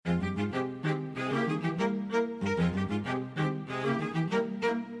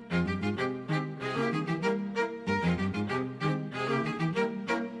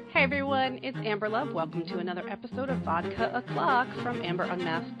it's Amber Love. Welcome to another episode of Vodka O'Clock from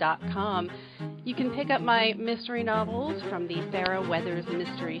AmberUnmasked.com. You can pick up my mystery novels from the Farrah Weathers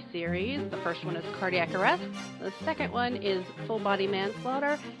mystery series. The first one is Cardiac Arrest, the second one is Full Body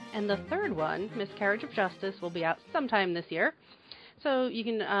Manslaughter, and the third one, Miscarriage of Justice, will be out sometime this year. So you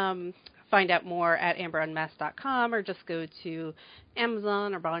can find out more at AmberUnmasked.com or just go to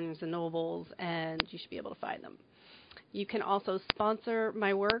Amazon or Barnes & Nobles and you should be able to find them. You can also sponsor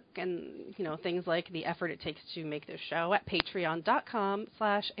my work and, things like the effort it takes to make this show at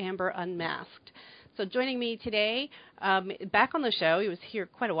patreon.com/AmberUnmasked. So joining me today, back on the show, he was here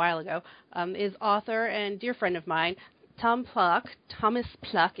quite a while ago, is author and dear friend of mine, Thomas Pluck,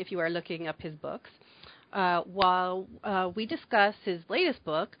 if you are looking up his books, while we discuss his latest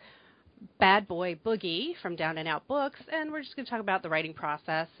book, Bad Boy Boogie from Down and Out Books, and we're just going to talk about the writing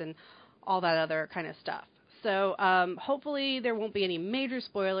process and all that other kind of stuff. So hopefully there won't be any major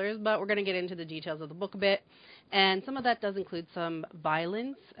spoilers, but we're going to get into the details of the book a bit. And some of that does include some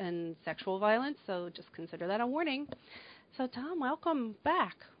violence and sexual violence, so just consider that a warning. So, Tom, welcome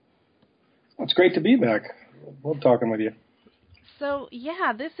back. It's great to be back. Love talking with you. So,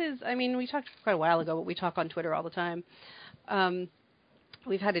 yeah, we talked quite a while ago, but we talk on Twitter all the time.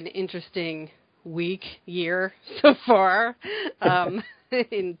 We've had an interesting year so far.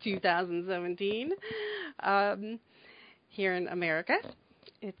 In 2017 here in America.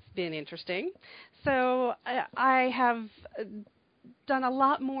 It's been interesting. So I have done a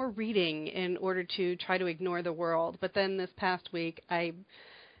lot more reading in order to try to ignore the world. But then this past week, I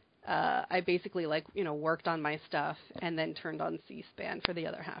basically worked on my stuff and then turned on C-SPAN for the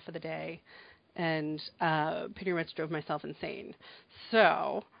other half of the day and pretty much drove myself insane.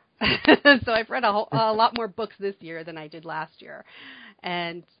 So I've read a lot more books this year than I did last year.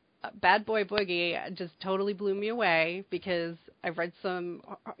 And Bad Boy Boogie just totally blew me away because I've read some,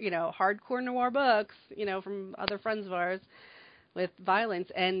 hardcore noir books, from other friends of ours with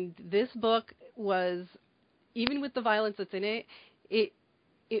violence. And this book was, even with the violence that's in it, it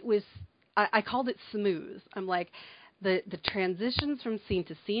was, I called it smooth. I'm like, the transitions from scene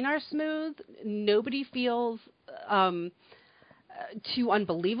to scene are smooth. Nobody feels too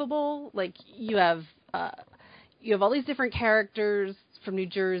unbelievable. Like you have all these different characters from New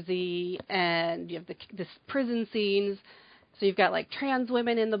Jersey, and you have this prison scenes. So you've got trans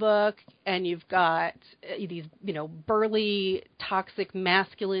women in the book, and you've got these burly, toxic,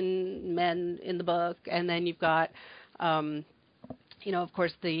 masculine men in the book, and then you've got of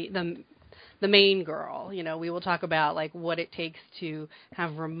course the main girl. We will talk about what it takes to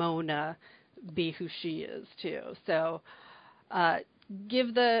have Ramona be who she is too. So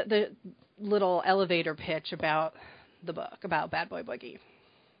give the little elevator pitch about the book, about Bad Boy Boogie.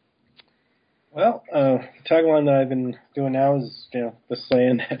 Well, the tagline that I've been doing now is, the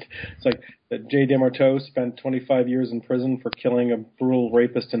saying that it's that Jay DeMarteau spent 25 years in prison for killing a brutal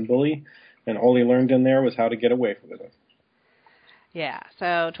rapist and bully, and all he learned in there was how to get away with it. Yeah,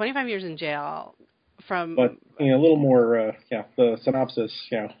 so 25 years in jail from... But, a little more, the synopsis,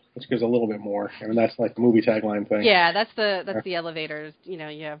 which gives a little bit more. That's the movie tagline thing. Yeah, that's the elevators. You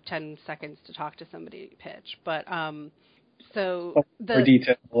have 10 seconds to talk to somebody pitch. But, for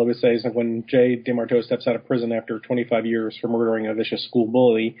detail, I would say, is that when Jay DeMarteau steps out of prison after 25 years for murdering a vicious school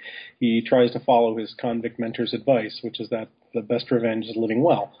bully, he tries to follow his convict mentor's advice, which is that the best revenge is living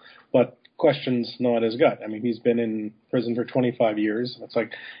well. But questions not his gut. He's been in prison for 25 years. It's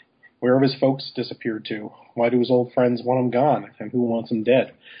where have his folks disappeared to? Why do his old friends want him gone? And who wants him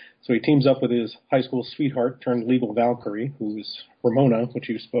dead? So he teams up with his high school sweetheart turned legal Valkyrie, who's Ramona, which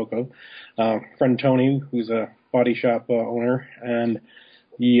you spoke of, friend Tony, who's a body shop owner, and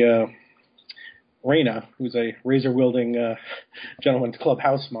the Raina, who's a razor-wielding gentleman's club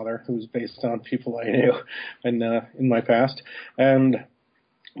house mother, who's based on people I knew in my past. And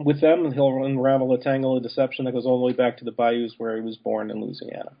with them, he'll unravel a tangle of deception that goes all the way back to the bayous where he was born in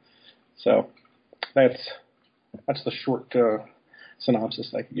Louisiana. So that's the short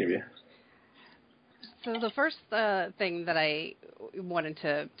synopsis I could give you. So the first thing that I wanted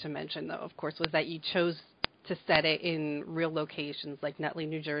to mention, though, of course, was that you chose to set it in real locations like Nutley,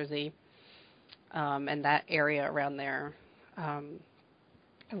 New Jersey, and that area around there.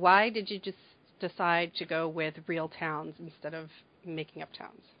 Why did you just decide to go with real towns instead of making up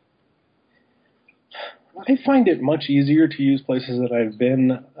towns? I find it much easier to use places that I've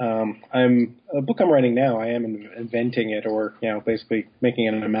been. A book I'm writing now, I am inventing it or, basically making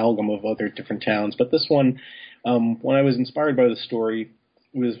an amalgam of other different towns. But this one, when I was inspired by the story,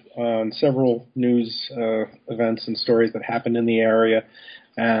 it was on several news events and stories that happened in the area.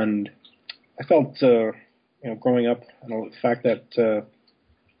 And I felt, growing up, the fact that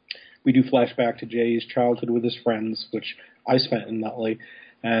we do flashback to Jay's childhood with his friends, which I spent in Nutley,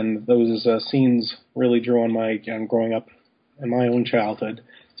 and those scenes really drew on my growing up in my own childhood.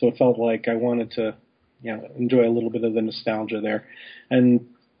 So it felt like I wanted to, enjoy a little bit of the nostalgia there. And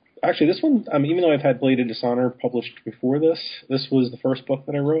actually, this one, even though I've had Blade of Dishonor published before this was the first book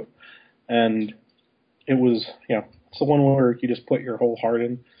that I wrote, and it was, it's the one where you just put your whole heart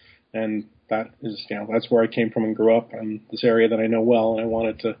in, and that is, that's where I came from and grew up, and this area that I know well, and I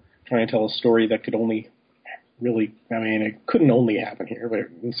wanted to try and tell a story that could only really, it couldn't only happen here, but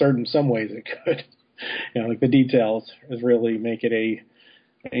in some ways it could. Like the details is really make it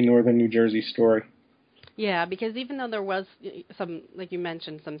a northern New Jersey story. Yeah, because even though there was some, like you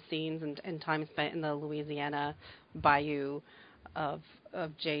mentioned, some scenes and time spent in the Louisiana bayou of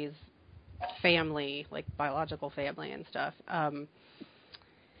Jay's family, like biological family and stuff,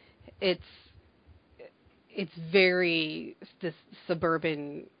 it's very this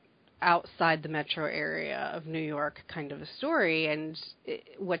suburban, outside the metro area of New York kind of a story. And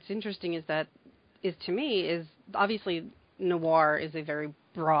what's interesting is to me obviously noir is a very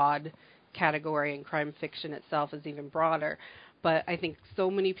broad category, and crime fiction itself is even broader. But I think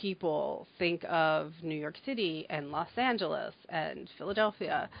so many people think of New York City and Los Angeles and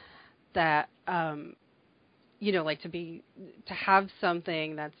Philadelphia that, like to have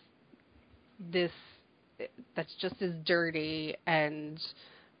something that's just as dirty and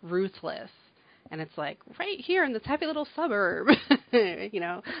ruthless. And it's like right here in this happy little suburb,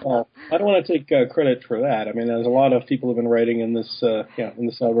 Well, I don't want to take credit for that. There's a lot of people who have been writing in this, in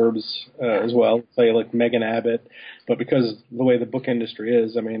the suburbs as well. Say like Megan Abbott, but because the way the book industry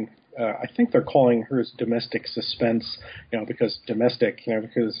is, I think they're calling hers domestic suspense, because domestic,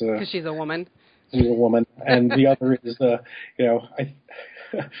 because she's a woman. She's a woman, and the other is,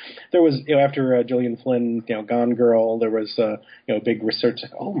 there was, after Gillian Flynn, Gone Girl, there was, big research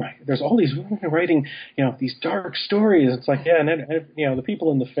like, oh my, there's all these women writing, these dark stories. It's like, yeah, and the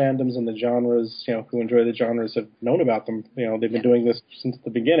people in the fandoms and the genres, who enjoy the genres have known about them. They've been doing this since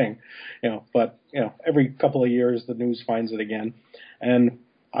the beginning, but every couple of years the news finds it again, and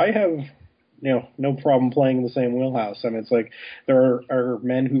I have, no problem playing in the same wheelhouse. It's like there are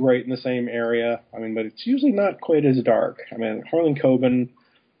men who write in the same area. But it's usually not quite as dark. Harlan Coben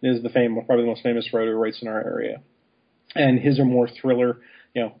is probably the most famous writer who writes in our area, and his are more thriller.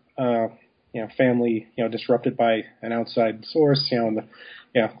 Family, disrupted by an outside source.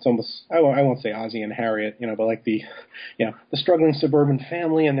 It's almost I won't say Ozzie and Harriet, but like the struggling suburban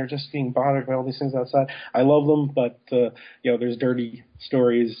family, and they're just being bothered by all these things outside. I love them, but there's dirty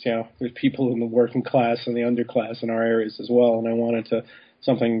stories. There's people in the working class and the underclass in our areas as well, and I wanted to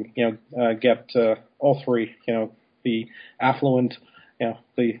get all three. The affluent,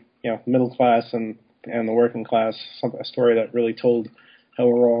 the middle class and the working class. A story that really told how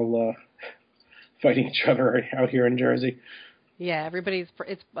we're all fighting each other out here in Jersey. Yeah,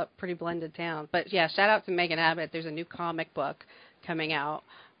 it's a pretty blended town. But yeah, shout out to Megan Abbott. There's a new comic book coming out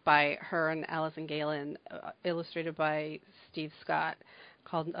by her and Allison Galen, illustrated by Steve Scott,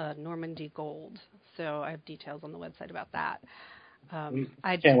 called Normandy Gold. So I have details on the website about that.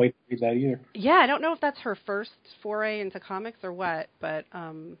 I can't wait to read that either. Yeah, I don't know if that's her first foray into comics or what, but it's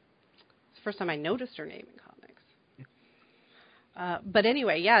the first time I noticed her name in comics. But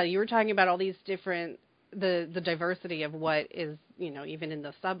anyway, yeah, you were talking about all these different, the diversity of what is, even in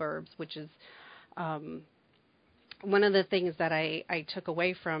the suburbs, which is one of the things that I took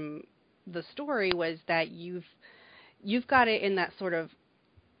away from the story was that you've got it in that sort of,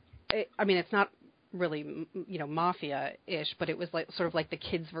 it's not really, mafia-ish, but it was like sort of like the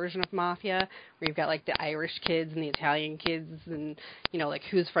kids' version of mafia, where you've got like the Irish kids and the Italian kids, and like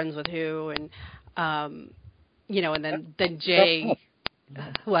who's friends with who, and and then Jay,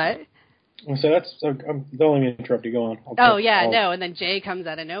 what? So don't let me interrupt you. Go on. And then Jay comes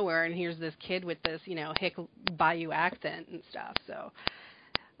out of nowhere, and here's this kid with this, hick bayou accent and stuff. So,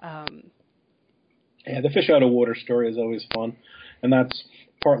 the fish out of water story is always fun, and that's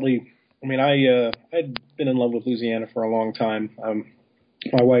partly. I'd been in love with Louisiana for a long time.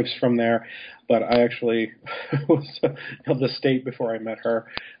 My wife's from there, but I actually was of the state before I met her.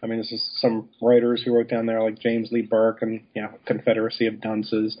 This is some writers who wrote down there, like James Lee Burke and Confederacy of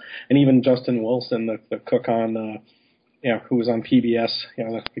Dunces, and even Justin Wilson, the cook on, who was on PBS,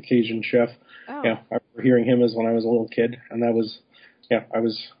 the Cajun chef. Oh. I remember hearing him as when I was a little kid, and that was, I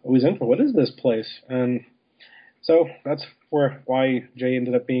was always into what is this place, and so that's why Jay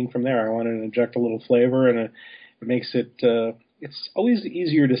ended up being from there. I wanted to inject a little flavor, and it makes it. It's always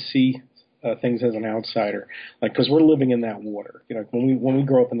easier to see things as an outsider, like because we're living in that water. When we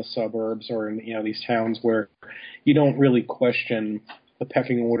grow up in the suburbs or in these towns where you don't really question the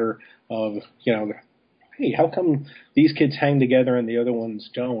pecking order of, hey, how come these kids hang together and the other ones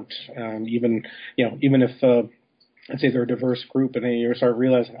don't? Even if let's say they're a diverse group, and then you start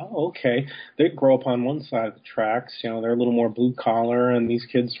realizing, oh, okay, they grow up on one side of the tracks. They're a little more blue collar, and these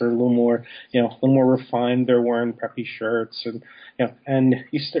kids are a little more, a little more refined. They're wearing preppy shirts, and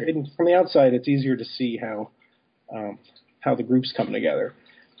you start from the outside, it's easier to see how the groups come together,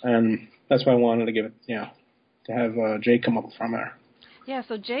 and that's why I wanted to give it, to have Jay come up from there. Yeah,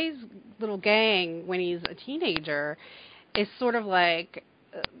 so Jay's little gang, when he's a teenager, is sort of like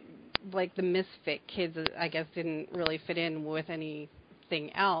the misfit kids, I guess, didn't really fit in with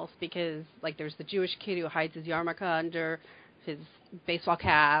anything else, because, like, there's the Jewish kid who hides his yarmulke under his baseball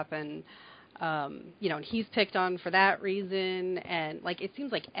cap, and, and he's picked on for that reason, and, like, it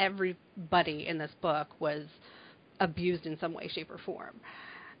seems like everybody in this book was abused in some way, shape, or form.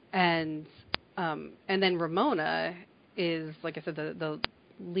 And then Ramona is, like I said, the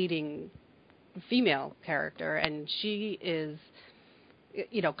leading female character, and she is,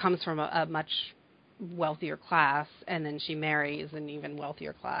 comes from a much wealthier class, and then she marries an even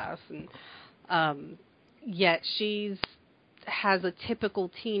wealthier class, and yet has a typical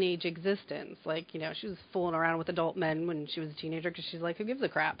teenage existence. Like, she was fooling around with adult men when she was a teenager because she's like, who gives a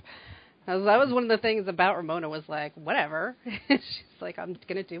crap? That was one of the things about Ramona, was like, whatever. She's like, I'm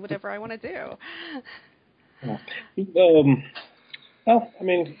going to do whatever I want to do. Well, I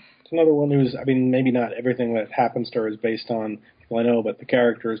mean, it's another one who's, maybe not everything that happens to her is based on people I know, but the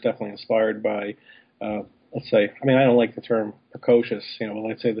character is definitely inspired by, let's say, I don't like the term precocious, but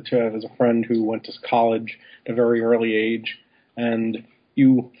let's say the two of us, a friend who went to college at a very early age, and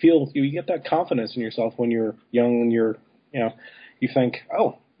you get that confidence in yourself when you're young, and you think,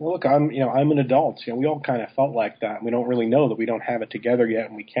 oh, well, look, I'm an adult. We all kind of felt like that. We don't really know that we don't have it together yet,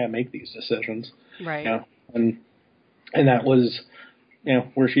 and we can't make these decisions. Right. And that was,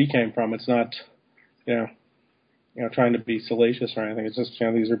 where she came from. It's not, trying to be salacious or anything. It's just,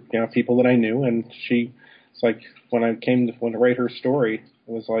 these are, people that I knew, and it's like, when I came to write her story,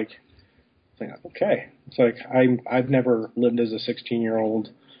 it was like, okay. It's like, I've never lived as a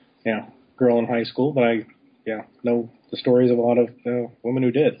 16-year-old, girl in high school, but I, know the stories of a lot of women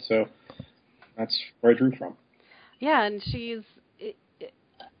who did. So that's where I drew from. Yeah, and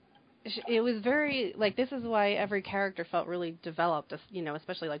it was very, like, this is why every character felt really developed,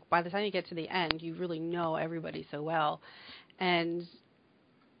 especially, like, by the time you get to the end, you really know everybody so well. And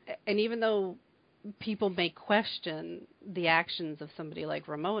even though people may question the actions of somebody like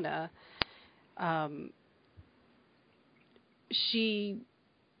Ramona, she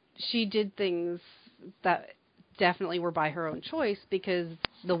did things that definitely were by her own choice, because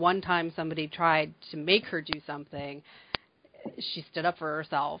the one time somebody tried to make her do something, she stood up for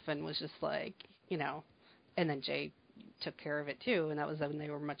herself and was just like, and then Jay took care of it too, and that was when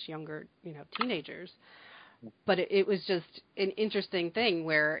they were much younger, teenagers. But it was just an interesting thing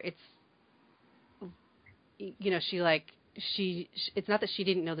where it's, it's not that she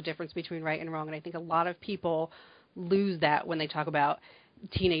didn't know the difference between right and wrong, and I think a lot of people lose that when they talk about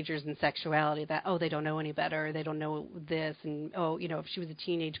teenagers and sexuality, that, oh, they don't know any better, they don't know this, and, oh, if she was a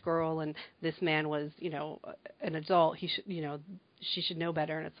teenage girl and this man was, an adult, he should, she should know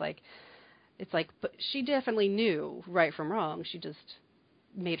better. And it's like, but she definitely knew right from wrong. She just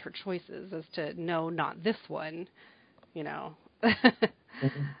made her choices as to, no, not this one, that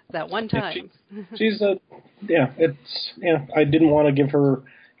one time. She's I didn't want to give her,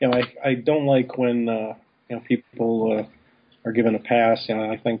 I don't like when, people, are given a pass.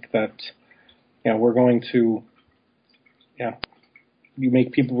 I think that, we're going to, you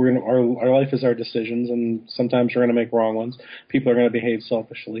make people, our life is our decisions, and sometimes we're going to make wrong ones. People are going to behave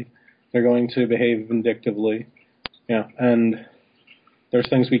selfishly. They're going to behave vindictively. And there's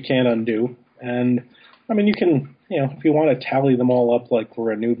things we can't undo. And, you can, if you want to tally them all up like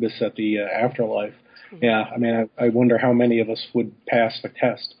we're Anubis at the afterlife, I wonder how many of us would pass the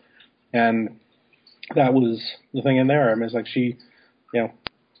test. And that was the thing in there. It's like she,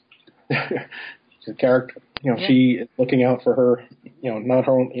 she's a character. She is looking out for her, not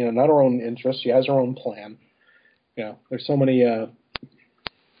her own, not her own interests. She has her own plan. There's so many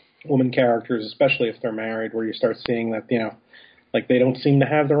woman characters, especially if they're married, where you start seeing that, like they don't seem to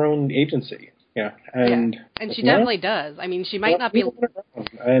have their own agency. And she definitely does. She might not be.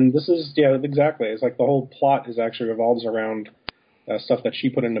 And this is, exactly. It's like the whole plot is actually revolves around stuff that she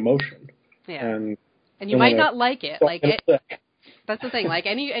put into motion. Yeah. And you might not like it. That's the thing. Like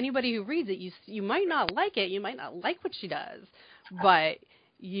anybody who reads it, you might not like it. You might not like what she does, but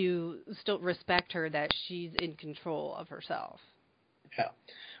you still respect her that she's in control of herself. Yeah.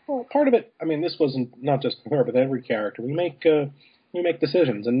 Well, part of it, this wasn't not just her, but every character. We make we make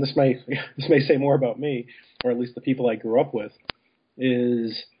decisions, and this may this may say more about me, or at least the people I grew up with,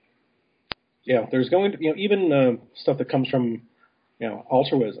 is there's going to even stuff that comes from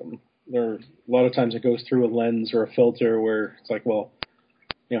altruism. There a lot of times it goes through a lens or a filter where it's like, well,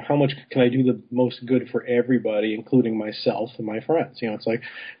 how much can I do the most good for everybody, including myself and my friends? It's like,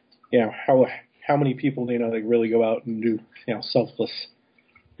 how many people they really go out and do selfless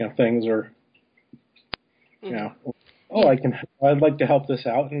things, or I'd like to help this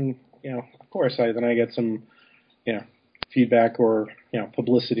out, and of course I get some feedback or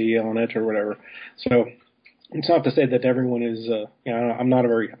publicity on it or whatever. So it's not to say that everyone is I'm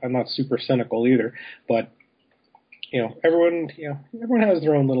not super cynical either, but everyone has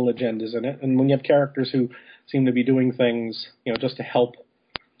their own little agendas in it, and when you have characters who seem to be doing things just to help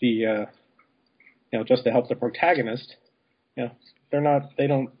the protagonist, they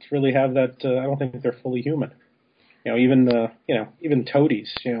don't really have that. I don't think they're fully human. Even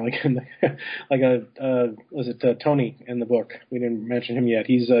toadies, was it Tony in the book? We didn't mention him yet.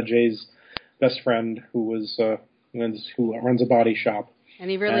 He's Jay's best friend who runs a body shop. And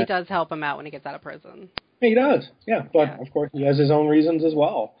he really does help him out when he gets out of prison. He does, yeah. But of course he has his own reasons as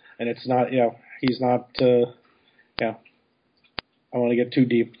well. And it's not, he's not, I don't want to get too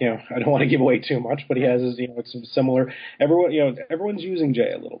deep, I don't want to give away too much, but he has his, it's similar. Everyone's using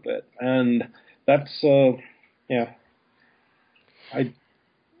Jay a little bit. And that's, sorry,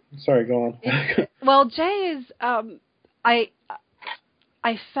 go on. Well, Jay is,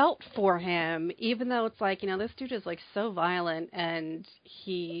 I felt for him, even though it's like, this dude is like so violent, and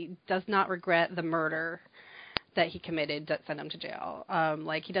he does not regret the murder that he committed that sent him to jail.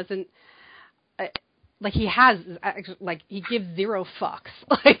 He doesn't, he has, he gives zero fucks.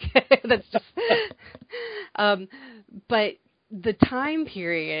 That's just, but the time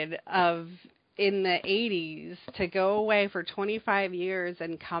period of, in the 80s, to go away for 25 years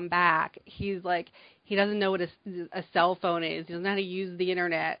and come back, he's like, he doesn't know what a cell phone is. He doesn't know how to use the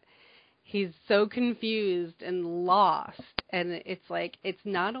internet. He's so confused and lost. And it's like, it's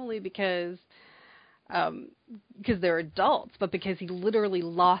not only because they're adults, but because he literally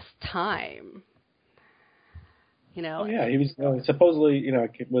lost time. Oh, yeah, he was supposedly,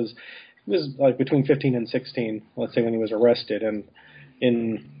 it was like between 15 and 16, let's say, when he was arrested. And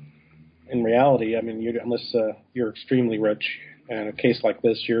in reality, I mean, unless you're extremely rich, in a case like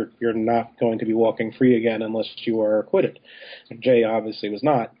this, you're not going to be walking free again unless you are acquitted. Jay obviously was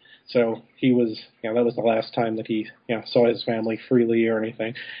not. So he was, that was the last time that he, saw his family freely or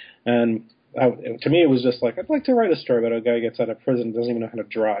anything. And to me, it was just like, I'd like to write a story about a guy who gets out of prison and doesn't even know how to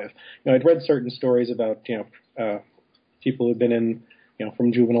drive. I'd read certain stories about, people who've been in,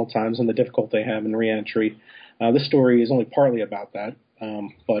 from juvenile times and the difficulty they have in reentry. This story is only partly about that,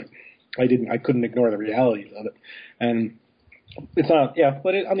 but I couldn't ignore the realities of it. And it's not,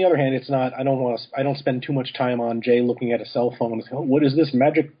 but on the other hand, it's not, I don't spend too much time on Jay looking at a cell phone and saying, oh, what is this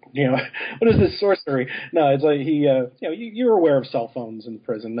magic, what is this sorcery? No, it's like you're aware of cell phones in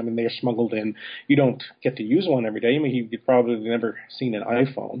prison. I mean, they are smuggled in. You don't get to use one every day. I mean, you've probably never seen an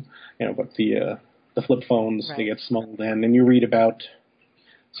iPhone, but the flip phones, right, they get smuggled in, and you read about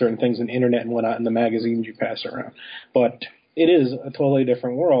certain things in the internet and whatnot in the magazines you pass around. But it is a totally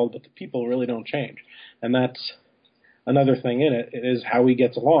different world, but the people really don't change. And that's another thing in it, is how he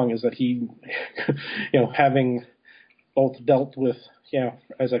gets along, is that he, having both dealt with,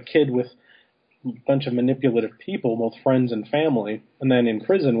 as a kid with a bunch of manipulative people, both friends and family, and then in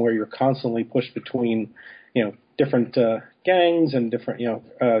prison where you're constantly pushed between, different gangs and different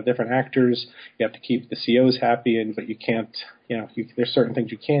actors. You have to keep the COs happy, but you can't, there's certain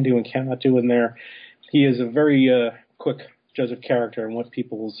things you can do and cannot do in there. He is a very quick judge of character and what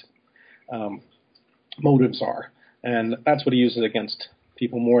people's motives are. And that's what he uses against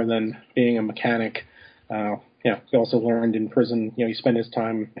people more than being a mechanic. He also learned in prison, he spent his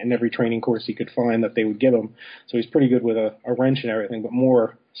time in every training course he could find that they would give him. So he's pretty good with a wrench and everything, but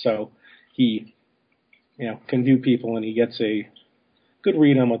more so he, can view people and he gets a good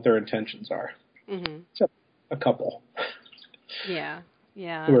read on what their intentions are. Mm-hmm. Except a couple. Yeah.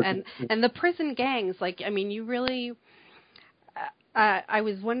 And the prison gangs, you really, I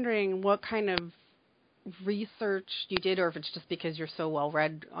was wondering what kind of research you did, or if it's just because you're so well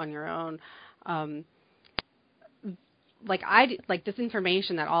read on your own. This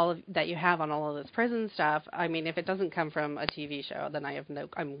information that you have on all of this prison stuff. I mean, if it doesn't come from a TV show, then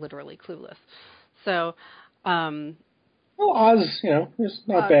I'm literally clueless. So, Oz, it's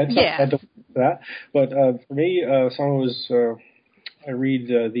not bad. It's not bad to that. But for me, I read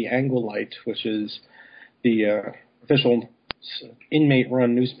the Angolite, which is the official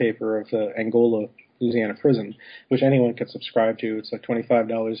inmate-run newspaper of Angola Louisiana prison, which anyone could subscribe to. It's like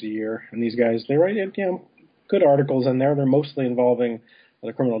 $25 a year, and these guys, they write, good articles in there. They're mostly involving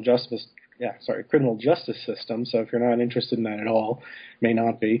the criminal justice system. So if you're not interested in that at all, may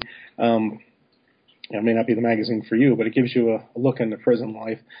not be. It may not be the magazine for you, but it gives you a look into prison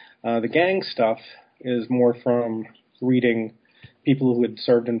life. The gang stuff is more from reading people who had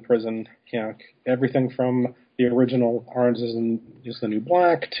served in prison, everything from the original Orange is the New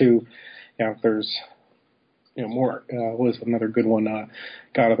Black to, there's, more, what was another good one,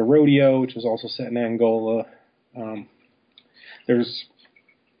 God of the Rodeo, which was also set in Angola. There's,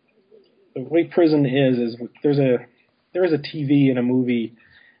 the way prison is there is a TV and a movie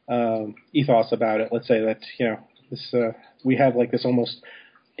ethos about it. Let's say that, this we have like this almost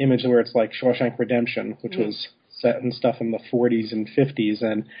image where it's like Shawshank Redemption, which was set and stuff in the 40s and 50s,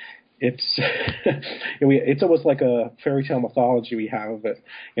 and it's it's almost like a fairy tale mythology we have of it,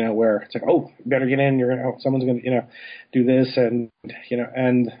 where it's like, oh, you better get in, someone's going to do this, and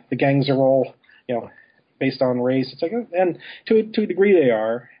and the gangs are all based on race. It's like, and to a degree they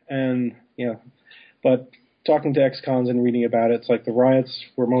are, and but talking to ex-cons and reading about it, it's like the riots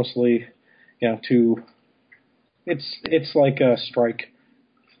were mostly it's like a strike.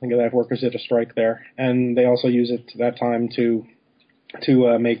 Think of that, workers did a strike there, and they also use it that time to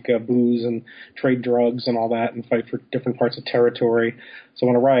make booze and trade drugs and all that, and fight for different parts of territory. So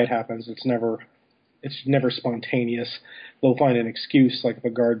when a riot happens, it's never spontaneous. They'll find an excuse, like if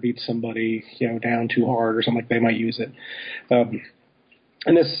a guard beats somebody down too hard or something, like they might use it.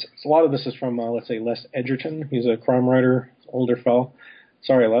 And a lot of this is from let's say Les Edgerton. He's a crime writer, older fellow.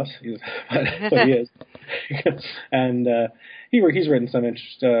 Sorry, Les, but he is. And he's written some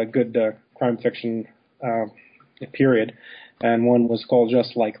good crime fiction, period. And one was called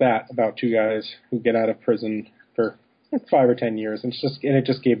Just Like That, about two guys who get out of prison for 5 or 10 years, and it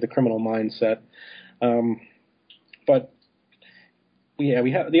just gave the criminal mindset. But we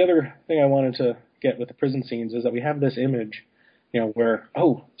have the other thing I wanted to get with the prison scenes is that we have this image, where,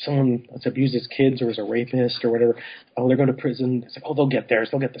 someone abuses kids or is a rapist or whatever. Oh, they're going to prison. It's like, they'll get theirs.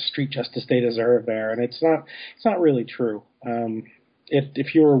 They'll get the street justice they deserve there. And it's not really true.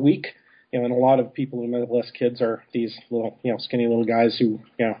 If you're weak, and a lot of people who molest kids are these little, skinny little guys who,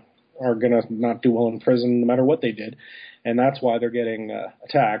 are going to not do well in prison no matter what they did. And that's why they're getting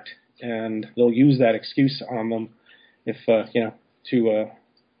attacked. And they'll use that excuse on them if,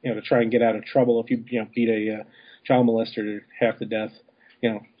 to try and get out of trouble. If you, beat a child molester to half to death,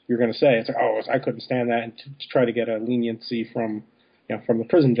 you're going to say, it's like, I couldn't stand that, and to try to get a leniency from the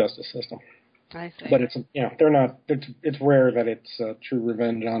prison justice system. I see. But it's, they're not, it's rare that it's true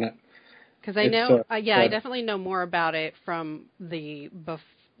revenge on it. Because I know, I definitely know more about it from the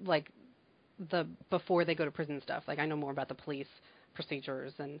before they go to prison stuff. Like, I know more about the police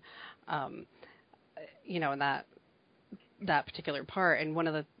procedures and, and that particular part. And one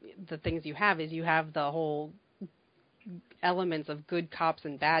of the things you have is you have the whole elements of good cops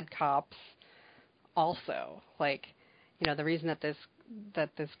and bad cops also. Like, the reason that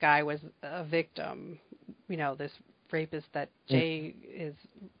this guy was a victim, this rapist that Jay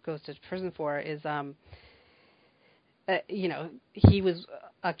goes to prison for is he was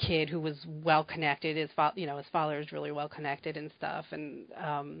a kid who was well connected. His father is really well connected and stuff, and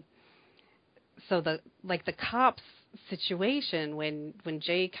so the cops situation when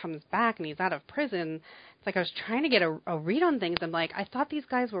Jay comes back and he's out of prison, it's like I was trying to get a read on things. I'm like, I thought these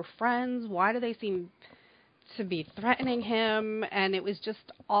guys were friends. Why do they seem to be threatening him? And it was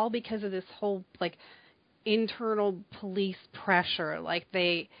just all because of this whole internal police pressure.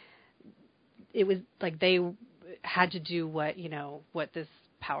 They had to do what this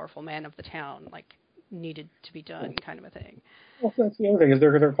powerful man of the town needed to be done, kind of a thing. Well, that's the other thing is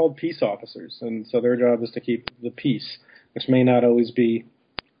they're called peace officers, and so their job is to keep the peace, which may not always be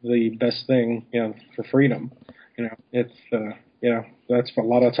the best thing, for freedom. It's that's a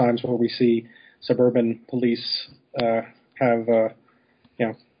lot of times where we see suburban police have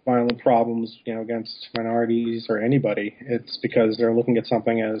violent problems, against minorities or anybody. It's because they're looking at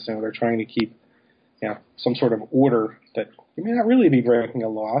something as, they're trying to keep, some sort of order that you may not really be breaking a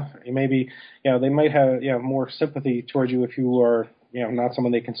law. You may be, they might have, more sympathy towards you if you are, not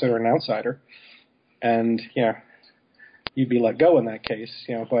someone they consider an outsider. And, you'd be let go in that case,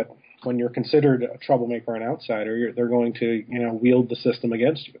 but when you're considered a troublemaker or an outsider, they're going to, wield the system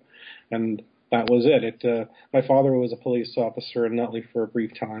against you. And that was it. My father was a police officer in Nutley for a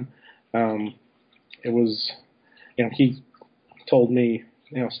brief time. It was, he told me,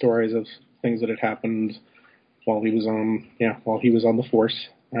 stories of things that had happened while he was on, the force.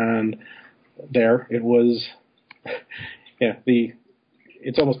 And there it was,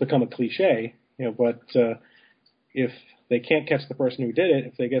 it's almost become a cliche, But if they can't catch the person who did it,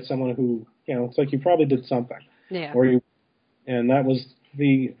 if they get someone who, it's like you probably did something, Yeah. And that was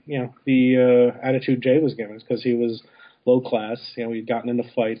the attitude Jay was given, because he was low class. He'd gotten into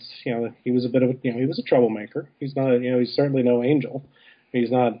fights. He was a bit of he was a troublemaker. He's not, he's certainly no angel.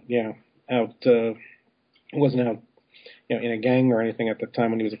 He's not, out. He wasn't out, in a gang or anything at the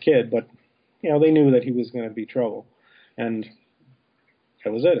time when he was a kid. But, they knew that he was going to be trouble, and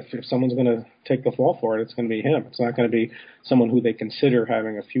that was it. If someone's going to take the fall for it, it's going to be him. It's not going to be someone who they consider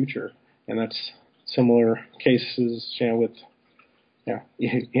having a future, and that's similar cases, with,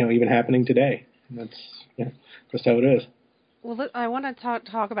 even happening today. And that's just how it is. Well, I want to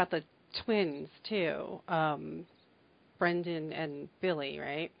talk about the twins too, Brendan and Billy,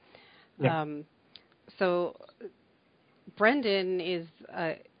 right? Yeah. So Brendan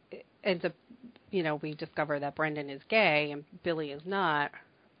ends up, we discover that Brendan is gay and Billy is not,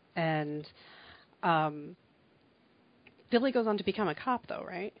 and Billy goes on to become a cop, though,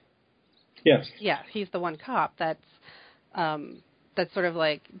 right? Yes. Yeah, he's the one cop that's sort of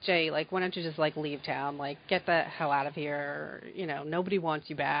like, Jay, like, why don't you just, like, leave town? Like, get the hell out of here. Nobody wants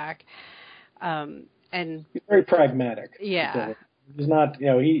you back. And he's very pragmatic. Yeah. He's not,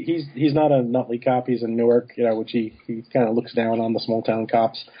 he's not a Nutley cop. He's in Newark, which he kind of looks down on the small town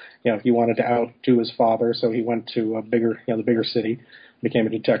cops. He wanted to outdo his father, so he went to the bigger city, became a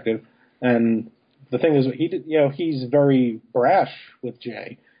detective. And the thing is, he's very brash with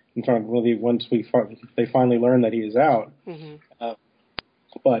Jay. In front, once they finally learn that he is out. Mm-hmm.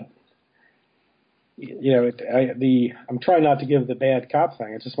 But I'm trying not to give the bad cop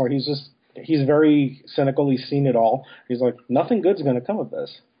thing. It's just more he's very cynical. He's seen it all. He's like, nothing good's going to come of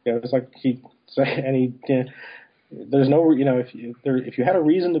this. It's like there's no, if you had a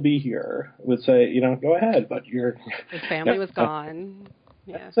reason to be here, would say, go ahead, but his family was gone.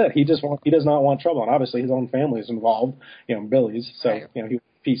 Yeah. That's it. He does not want trouble, and obviously his own family is involved. Billy's, so right. He wants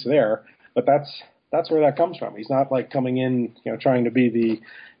peace there. But that's where that comes from. He's not like coming in, trying to be the.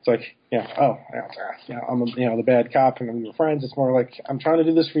 It's like, I'm the bad cop and we're friends. It's more like, I'm trying to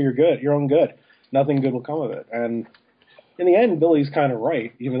do this for your own good. Nothing good will come of it. And in the end, Billy's kind of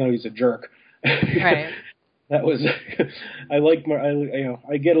right, even though he's a jerk. Right. That was, I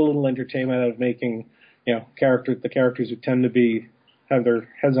get a little entertainment out of making, the characters who tend to have their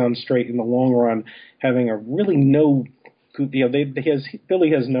heads on straight in the long run, having a really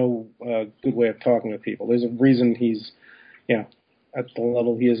Billy has no good way of talking with people. There's a reason he's, at the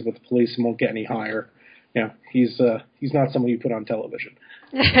level he is with the police and won't get any higher. He's not someone you put on television.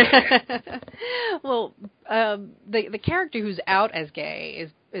 Well, the character who's out as gay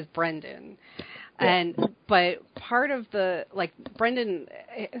is Brendan. Yeah. But part of Brendan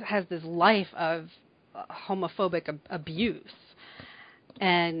has this life of homophobic abuse,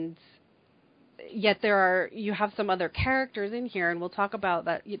 and yet you have some other characters in here, and we'll talk about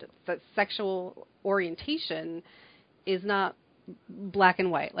that. That sexual orientation is not black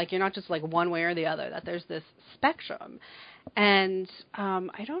and white. Like, you're not just like one way or the other. That there's this spectrum, and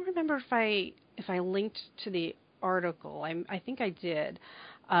I don't remember if I linked to the article. I think I did.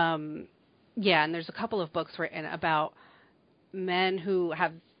 Yeah, and there's a couple of books written about men who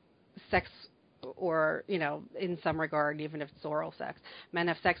have sex, or in some regard, even if it's oral sex, men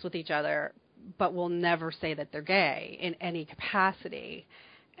have sex with each other, but will never say that they're gay in any capacity.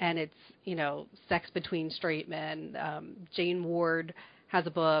 And it's, sex between straight men. Jane Ward has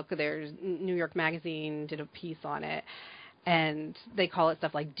a book. There's New York Magazine did a piece on it. And they call it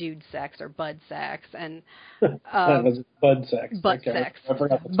stuff like dude sex or bud sex. And that was bud sex. Bud sex. I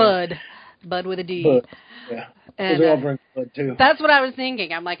forgot the term. Bud with a D. Bud. Yeah. And they all drink Bud, too. That's what I was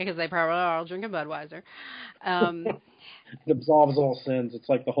thinking. I'm like, because they probably are all drinking Budweiser. It absolves all sins. It's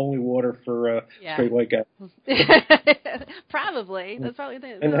like the holy water for straight white guys. Probably. That's probably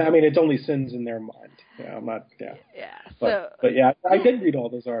the. And I mean, it's only sins in their mind. I'm not. Yeah. Yeah. But yeah, I did read all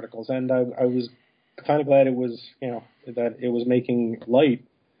those articles, and I was kind of glad it was, that it was making light,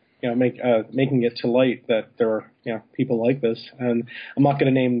 making it to light that there are, people like this. And I'm not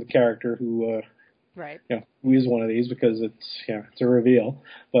going to name the character who, right, who is one of these, because it's a reveal.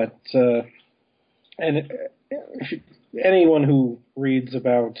 But anyone who reads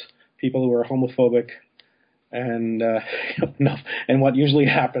about people who are homophobic and and what usually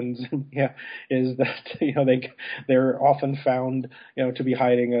happens is that they're often found to be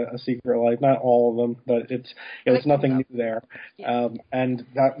hiding a secret life. Not all of them, but it's nothing new there. And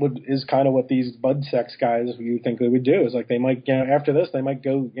that is kind of what these bud sex guys, you think they would do, is like they might after this they might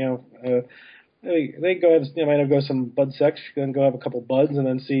go they might go some bud sex, then go have a couple buds, and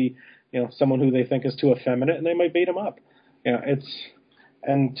then see someone who they think is too effeminate, and they might beat them up.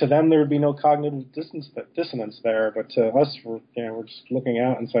 and to them there would be no cognitive dissonance there, but to us, we're just looking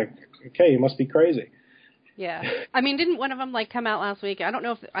out and it's like, okay, you must be crazy. Yeah, I mean, didn't one of them come out last week? I don't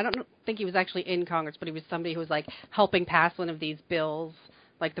think he was actually in Congress, but he was somebody who was helping pass one of these bills,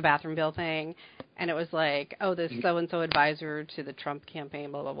 like the bathroom bill thing, and it was like, oh, this so and so advisor to the Trump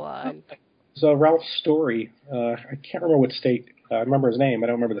campaign, blah blah blah. So Ralph Story, I can't remember what state. I remember his name. I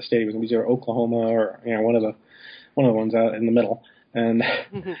don't remember the state. It was either Oklahoma or one of the ones out in the middle. And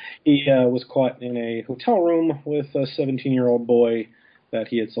he was caught in a hotel room with a 17-year-old boy that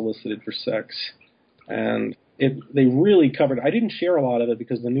he had solicited for sex. And they really covered. I didn't share a lot of it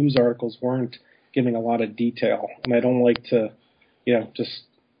because the news articles weren't giving a lot of detail, and I don't like to, just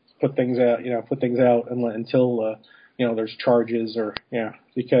put things out, until there's charges or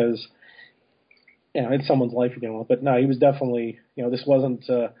because it's someone's life you're dealing with. But no, he was definitely, this wasn't.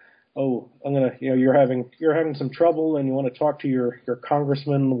 I'm gonna, you're having some trouble and you want to talk to your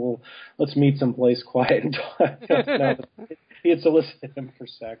congressman. Well, let's meet someplace quiet and talk. No, he had solicited him for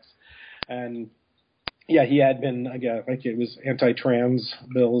sex, and. Yeah, he had been, again, like it was anti-trans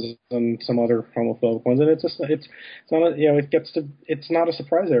bills and some other homophobic ones, and it's not it's not a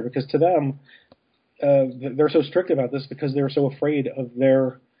surprise there because to them they're so strict about this because they're so afraid of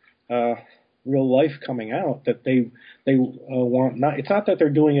their real life coming out that they want not. It's not that they're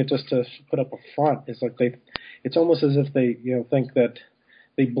doing it just to put up a front. It's like it's almost as if they think that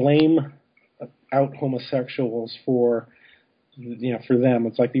they blame out homosexuals for. For them,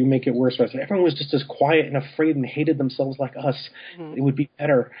 it's like you make it worse. If everyone was just as quiet and afraid and hated themselves like us, it would be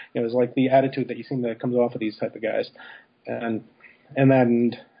better. It's like the attitude that you see that comes off of these type of guys, and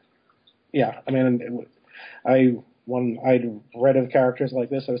then, I mean, when I'd read of characters like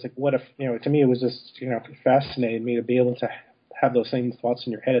this, I was like, what if, to me it was just, it fascinated me to be able to have those same thoughts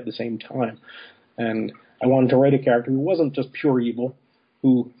in your head at the same time, and I wanted to write a character who wasn't just pure evil,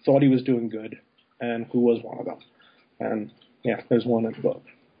 who thought he was doing good, and who was one of them, and. Yeah, there's one in the book.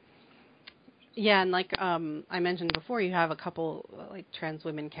 Yeah, and like I mentioned before, you have a couple trans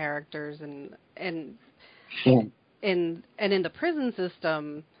women characters, and in the prison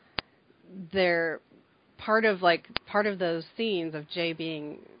system, they're part of those scenes of Jay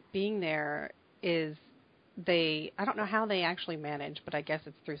being there is I don't know how they actually manage, but I guess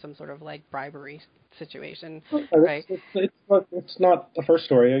it's through some sort of bribery situation, right? It's not the first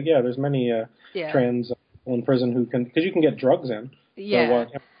story. Yeah, there's many trans. In prison who can, because you can get drugs in. Yeah.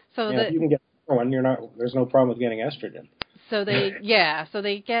 So you can get one. There's no problem with getting estrogen. So they, so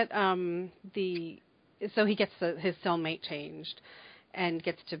they get so he gets his cellmate changed, and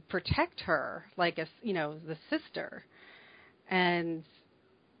gets to protect her like the sister, and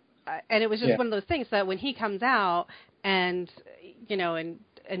it was just one of those things that when he comes out and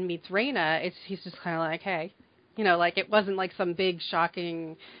and meets Raina, he's just kind of like, hey, it wasn't like some big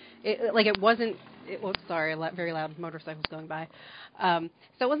shocking, it wasn't. Sorry, very loud motorcycles going by. So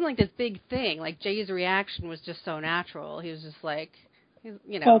it wasn't like this big thing. Like Jay's reaction was just so natural. He was just like,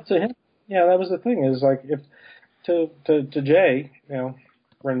 Well, to him, that was the thing. Is like if to Jay,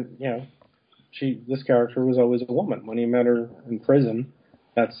 when this character was always a woman. When he met her in prison,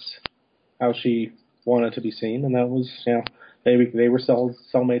 that's how she wanted to be seen, and that was they were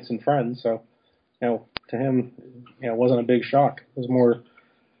cellmates and friends. So to him, it wasn't a big shock. It was more.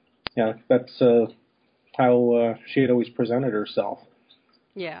 That's how she had always presented herself.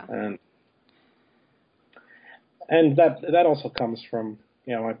 Yeah. And that also comes from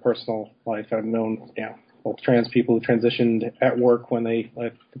my personal life. I've known both trans people who transitioned at work when they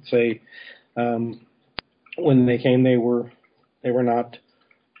let's say when they came they were not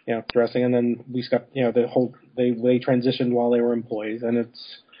dressing, and then we got the whole they transitioned while they were employees, and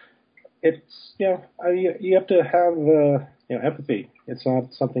it's you have to have empathy. It's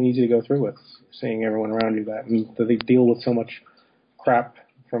not something easy to go through with, seeing everyone around you and that they deal with so much crap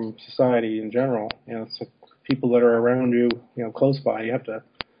from society in general. It's like people that are around you, close by. You have to,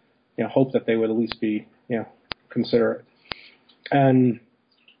 hope that they would at least be, considerate. And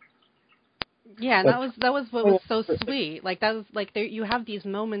yeah, and that was what was so sweet. Like that was you have these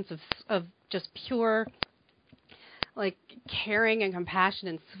moments of just pure. Caring and compassion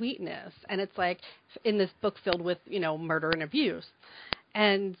and sweetness, and it's like in this book filled with murder and abuse,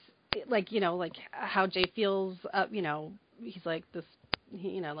 and how Jay feels. He's like this.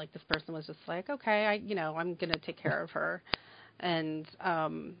 This person was just like, okay, I'm gonna take care of her, and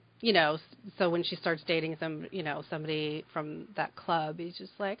so when she starts dating somebody from that club, he's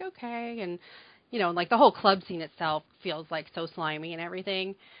just like, okay, and the whole club scene itself feels so slimy and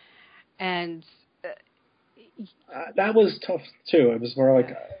everything, and. That was tough too. It was more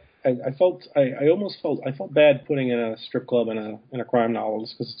like I felt bad putting in a strip club in a crime novel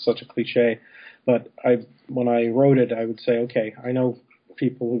because it's such a cliche. But when I wrote it, I would say, okay, I know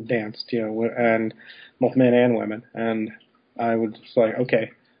people who've danced, and both men and women, and I would say,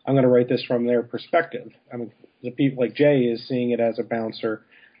 okay, I'm going to write this from their perspective. I mean, the people like Jay is seeing it as a bouncer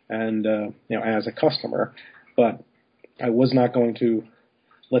and as a customer, but I was not going to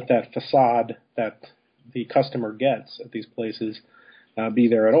let that facade that the customer gets at these places be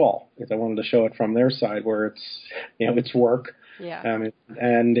there at all. Because I wanted to show it from their side, where it's it's work, Yeah.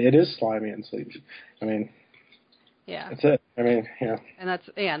 And it is slimy and sleazy. I mean, yeah, that's it. I mean, and that's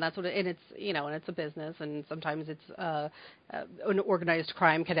what and it's and it's a business, and sometimes it's an organized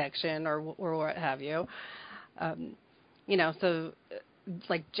crime connection or what have you. So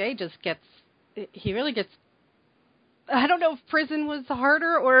like Jay just he really gets. I don't know if prison was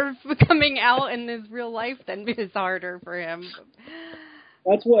harder or if coming out in his real life then is harder for him.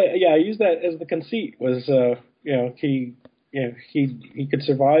 That's why, I use that as the conceit. Was he could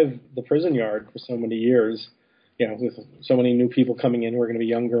survive the prison yard for so many years, with so many new people coming in who are going to be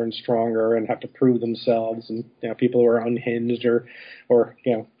younger and stronger and have to prove themselves, and people who are unhinged or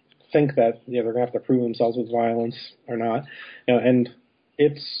think that they're going to have to prove themselves with violence or not, and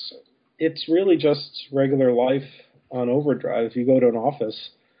it's really just regular life on overdrive. If you go to an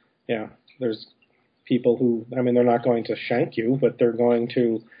office, there's people who, they're not going to shank you, but they're going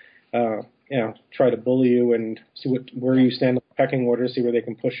to, try to bully you and see where you stand on the pecking order, see where they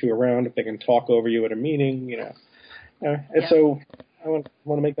can push you around, if they can talk over you at a meeting, And so I want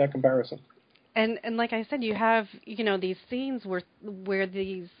to make that comparison. And like I said, you have these scenes where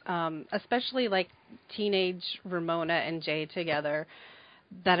these especially like teenage Ramona and Jay together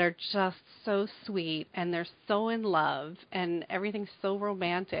that are just so sweet, and they're so in love, and everything's so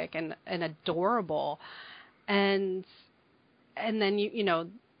romantic and adorable, and then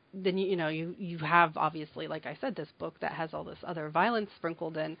you have, obviously, like I said, this book that has all this other violence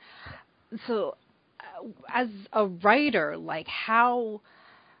sprinkled in. So as a writer, like how,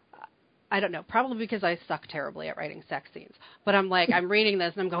 I don't know, probably because I suck terribly at writing sex scenes, but I'm reading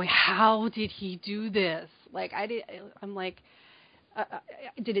this and I'm going, how did he do this?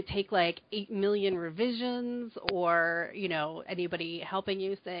 Did it take like 8 million revisions, or anybody helping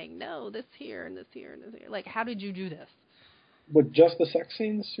you saying no, this here and this here and this here? Like, how did you do this? With just the sex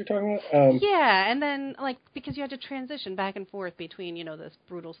scenes you're talking about? Yeah, and then because you had to transition back and forth between this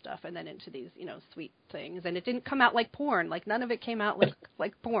brutal stuff and then into these sweet things, and it didn't come out like porn. Like, none of it came out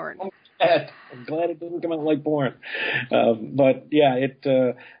like porn. I'm glad it didn't come out like porn. But yeah,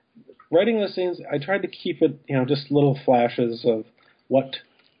 writing those scenes, I tried to keep it just little flashes of what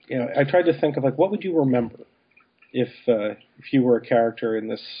I tried to think of, like, what would you remember if you were a character in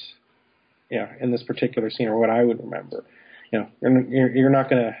this in this particular scene, or what I would remember. You're not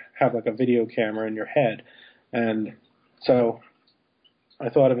going to have like a video camera in your head, and so I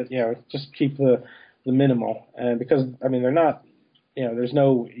thought of it, just keep the minimal, and because they're not, there's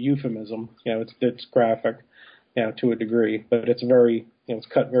no euphemism, it's graphic, to a degree, but it's very, it's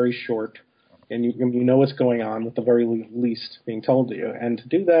cut very short, and you know what's going on with the very least being told to you, and to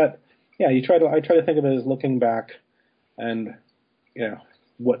do that, I try to think of it as looking back, and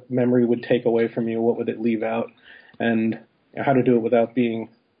what memory would take away from you, what would it leave out, and how to do it without being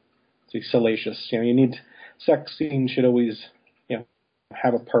salacious. You need, sex scenes should always,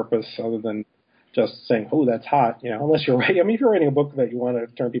 have a purpose other than just saying, "Oh, that's hot." Unless you're writing. If you're writing a book that you want to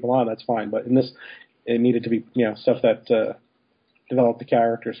turn people on, that's fine. But in this, it needed to be, stuff that developed the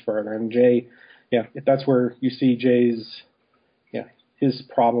characters further. And Jay, that's where you see Jay's, his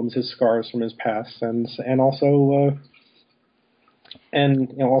problems, his scars from his past, and also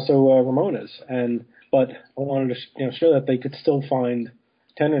Ramona's. But I wanted to show that they could still find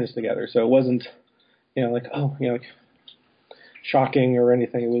tenderness together. So it wasn't shocking or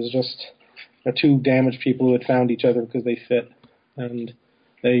anything. It was just two damaged people who had found each other because they fit, and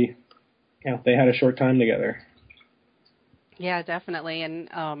they had a short time together. Yeah, definitely. And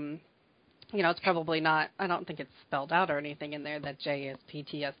it's probably not, I don't think it's spelled out or anything in there that Jay is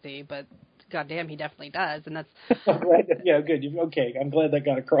PTSD, but goddamn, he definitely does, and that's yeah, good. Okay, I'm glad that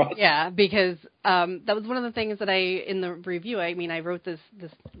got across. Yeah, because that was one of the things that in the review. I wrote this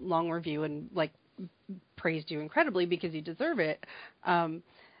long review and praised you incredibly because you deserve it. One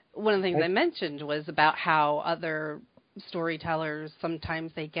of the things I mentioned was about how other storytellers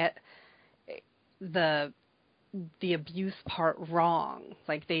sometimes they get the abuse part wrong.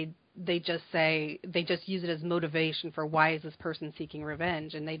 Like they just use it as motivation for why is this person seeking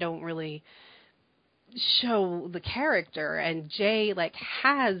revenge, and they don't really show the character. And Jay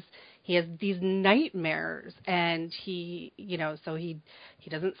he has these nightmares, and so he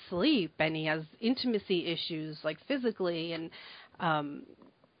doesn't sleep, and he has intimacy issues, like physically, and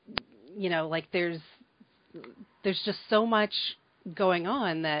like there's just so much going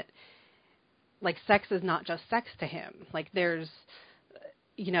on that, like, sex is not just sex to him. Like, there's,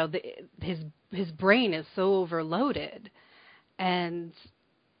 his brain is so overloaded, and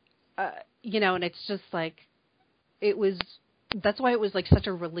and it's just like, that's why it was like such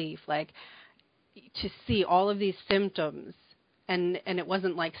a relief, like, to see all of these symptoms, and it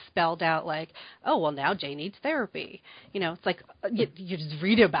wasn't like spelled out like, oh, well, now Jay needs therapy. It's like, you just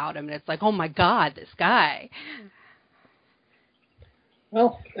read about him, and it's like, oh my God, this guy.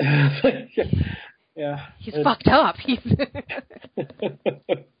 Well, yeah. He's fucked up.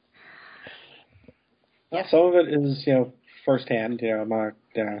 Well, some of it is, firsthand.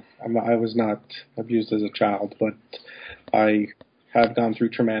 I was not abused as a child, but I have gone through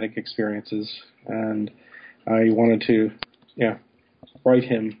traumatic experiences, and I wanted to, write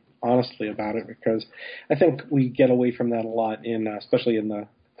him honestly about it, because I think we get away from that a lot especially in the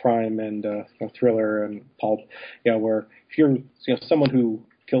crime and thriller and pulp, where if you're someone who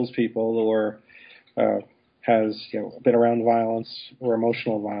kills people or has been around violence or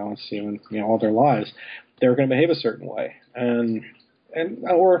emotional violence even all their lives, they're going to behave a certain way, and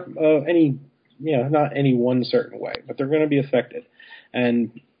or any not any one certain way, but they're going to be affected.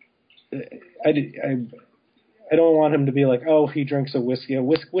 And I don't want him to be like, oh, he drinks a whiskey.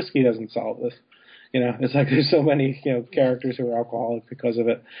 Whiskey doesn't solve this. It's like there's so many characters who are alcoholic because of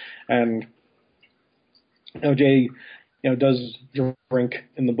it, and Jay does drink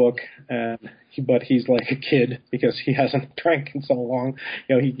in the book, but he's like a kid because he hasn't drank in so long.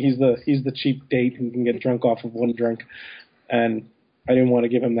 He's the cheap date who can get drunk off of one drink, and I didn't want to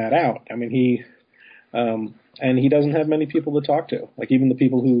give him that out. I mean, and he doesn't have many people to talk to. Like, even the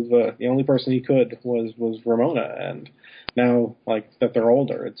people the only person he could was Ramona, and now, like, that they're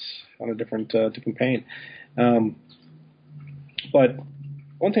older, it's on a different pain. But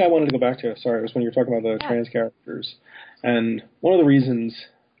one thing I wanted to go back to, sorry, was when you were talking about the trans characters. And one of the reasons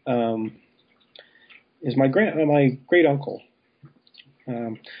is my great uncle.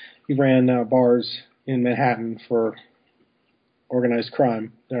 He ran bars in Manhattan for organized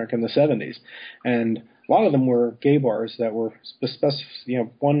crime back in the 70s, and a lot of them were gay bars that were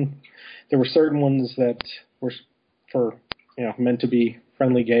there were certain ones that were for meant to be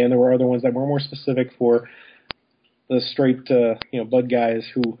friendly gay, and there were other ones that were more specific for the straight bud guys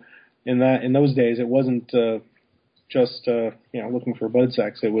who in those days it wasn't just looking for bud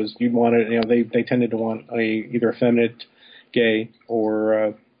sex. It was, you wanted, they tended to want either a feminine gay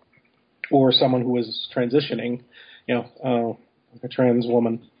or someone who was transitioning, like a trans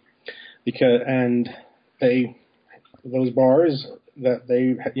woman, and those bars that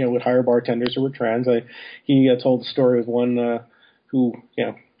they would hire bartenders who were trans. He told the story of one who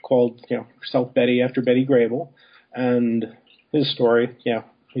called herself Betty after Betty Grable, and his story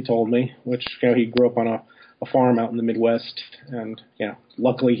he told me, which he grew up on a farm out in the Midwest, and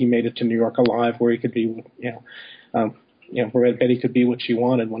luckily he made it to New York alive, where he could be where Betty could be what she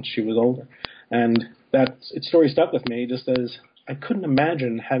wanted once she was older. And that story stuck with me, just as I couldn't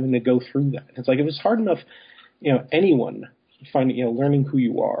imagine having to go through that. It's like, it was hard enough, anyone finding, learning who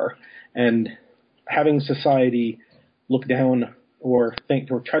you are and having society look down or think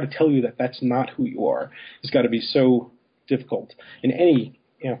or try to tell you that that's not who you are. It's got to be so difficult in any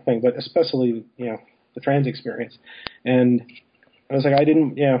thing, but especially the trans experience. And I was like, I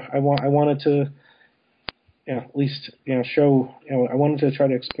wanted to at least show, I wanted to try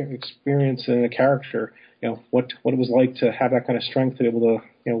to experience in a character what it was like to have that kind of strength to be able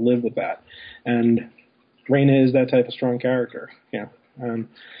to live with that. And Raina is that type of strong character, and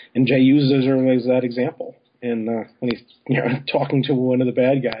Jay uses her as that example. And when he's talking to one of the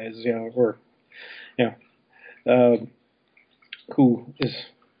bad guys, who is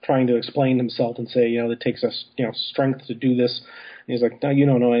trying to explain himself and say, it takes us strength to do this. And he's like, no, you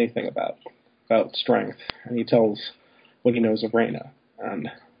don't know anything about strength. And he tells what he knows of Raina. And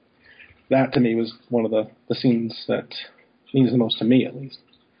that to me was one of the scenes that means the most to me, at least.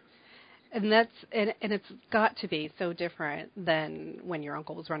 And it's got to be so different than when your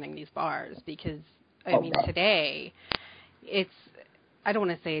uncle was running these bars, because today I don't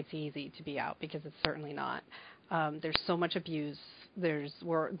want to say it's easy to be out, because it's certainly not. There's so much abuse. They're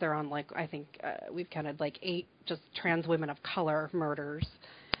on, like, I think we've counted like 8 just trans women of color murders,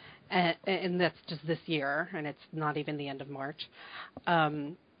 and that's just this year, and it's not even the end of March.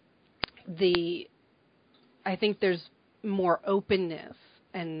 I think there's more openness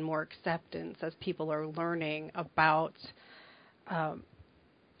and more acceptance as people are learning about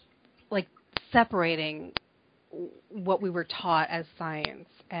like separating what we were taught as science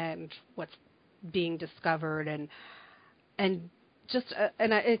and what's being discovered, and just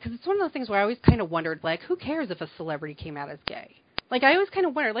because it's one of those things where I always kind of wondered, like, who cares if a celebrity came out as gay? Like, I always kind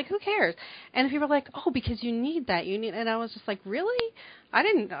of wondered, like, who cares? And people are like, oh, because you need that, and I was just like, really? I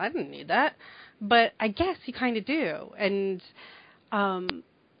didn't need that, but I guess you kind of do. And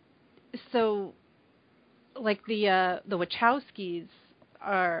so, like, the Wachowskis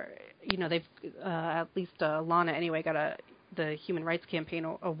are, they've at least Lana anyway got the Human Rights Campaign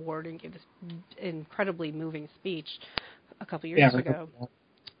award and gave this incredibly moving speech a couple years ago.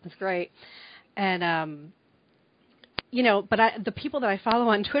 It's great. And but the people that I follow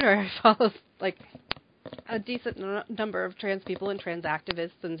on Twitter, I follow like a decent number of trans people and trans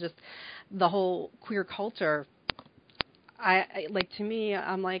activists, and just the whole queer culture. I like, to me,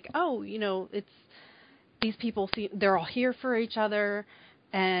 I'm like, oh, it's these people they're all here for each other,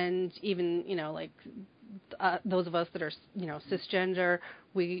 and even like those of us that are cisgender,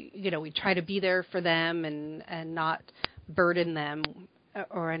 we try to be there for them and not burden them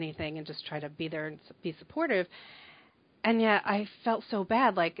or anything, and just try to be there and be supportive. And yet I felt so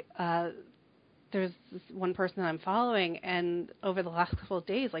bad. Like, there's this one person that I'm following, and over the last couple of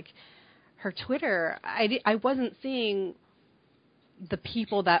days, like, her Twitter, I wasn't seeing the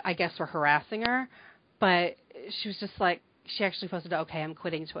people that I guess were harassing her, but she was just like, she actually posted, okay, I'm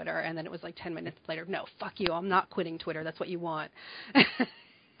quitting Twitter. And then it was like 10 minutes later, no, fuck you, I'm not quitting Twitter. That's what you want.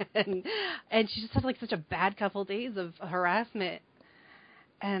 and she just had like such a bad couple of days of harassment.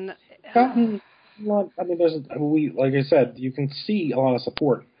 And like I said, you can see a lot of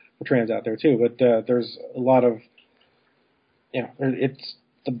support for trans out there too, but there's a lot of, it's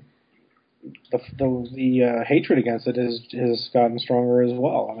the hatred against it has gotten stronger as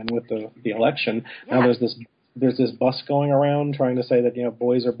well. I mean, with the election, now there's this bus going around trying to say that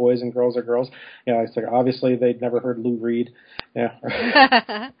boys are boys and girls are girls. It's like, obviously they'd never heard Lou Reed. I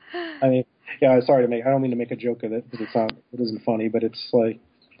mean, sorry I don't mean to make a joke of it because it isn't funny, but it's like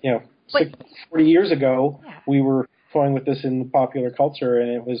 40 years ago we were toying with this in the popular culture, and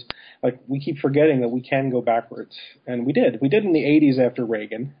it was like, we keep forgetting that we can go backwards, and we did in the 80s after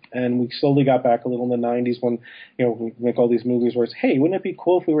Reagan, and we slowly got back a little in the 90s when we make all these movies where it's, hey, wouldn't it be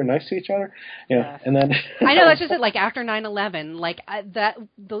cool if we were nice to each other? And then I know, that's just it. Like, after 9/11, like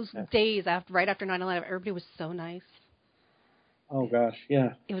those days right after 9/11, everybody was so nice. Oh gosh,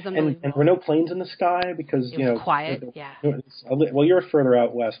 yeah. It was unbelievable. And there were no planes in the sky because it was quiet. Yeah. Well, you're further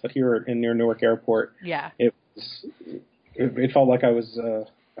out west, but here near Newark Airport, it felt like I was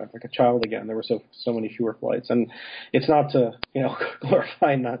like a child again. There were so many fewer flights, and it's not to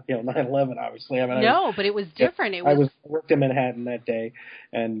glorify 9/11, obviously. I mean, but it was different. I worked in Manhattan that day,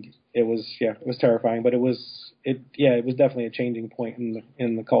 and it was terrifying, but it was definitely a changing point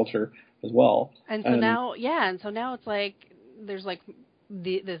in the culture as well. And so now it's like, there's like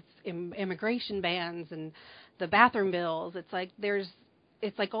this immigration bans and the bathroom bills. It's like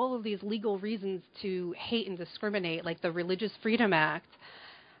it's like all of these legal reasons to hate and discriminate, like the Religious Freedom Act.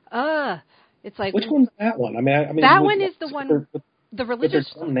 It's like, which one's that one? I mean, that one is the one. The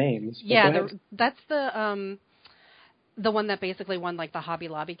religious some names. Yeah, that's the one that basically won like the Hobby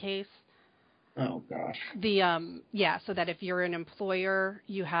Lobby case. Oh gosh. So that if you're an employer,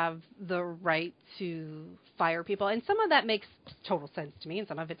 you have the right to fire people, and some of that makes total sense to me, and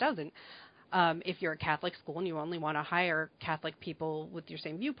some of it doesn't. If you're a Catholic school and you only want to hire Catholic people with your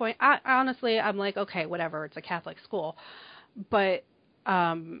same viewpoint, honestly, I'm like, okay, whatever, it's a Catholic school, but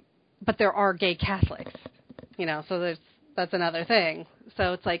there are gay Catholics, so that's another thing.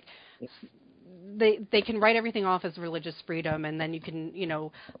 So it's like, they can write everything off as religious freedom, and then you can,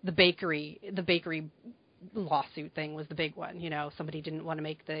 the bakery lawsuit thing was the big one. Somebody didn't want to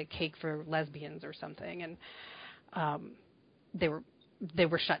make the cake for lesbians or something, and they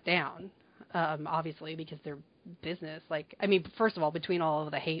were shut down, obviously, because their business. Like, I mean, first of all, between all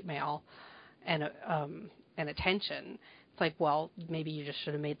of the hate mail and attention, it's like, well, maybe you just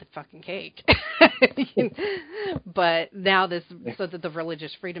should have made the fucking cake. But now so that the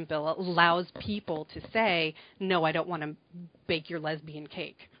Religious Freedom Bill allows people to say, no, I don't want to bake your lesbian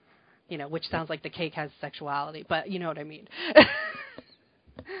cake, which sounds like the cake has sexuality, but you know what I mean.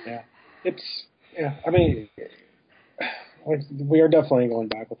 I mean, we are definitely going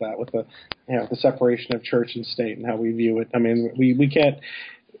back with that, with the separation of church and state and how we view it. I mean, we can't.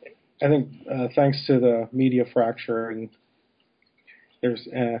 I think thanks to the media fracturing, there's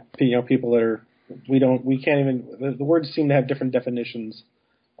people that are we can't even, the words seem to have different definitions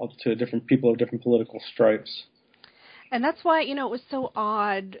to different people of different political stripes. And that's why it was so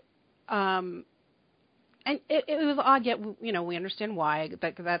odd And it was odd, yet, we understand why,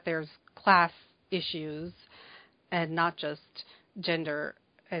 that there's class issues and not just gender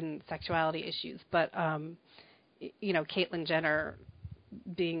and sexuality issues. But, Caitlyn Jenner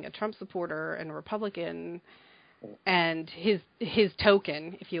being a Trump supporter and a Republican and his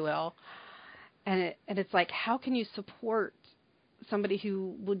token, if you will. And it's like, how can you support somebody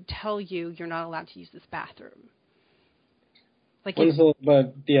who would tell you you're not allowed to use this bathroom? Like,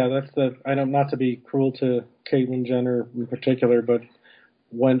 but yeah, that's I don't, not to be cruel to Caitlyn Jenner in particular, but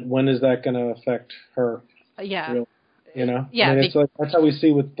when is that going to affect her? Yeah. Really? Yeah. I mean, it's like, that's how we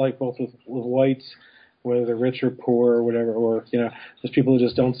see with both with whites, whether they're rich or poor or whatever, or there's people who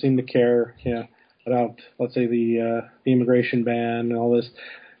just don't seem to care, about, let's say, the immigration ban and all this,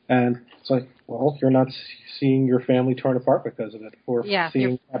 and it's like, well, you're not seeing your family torn apart because of it, or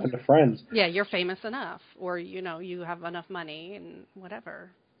seeing it happen to friends. Yeah, you're famous enough, or you have enough money and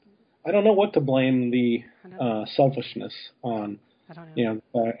whatever. I don't know what to blame the selfishness on. I don't know.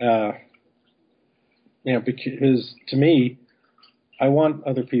 Because to me, I want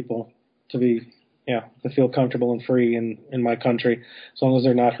other people to be, to feel comfortable and free in my country, as long as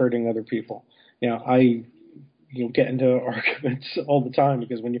they're not hurting other people. I get into arguments all the time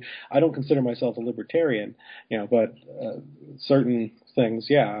because I don't consider myself a libertarian, but certain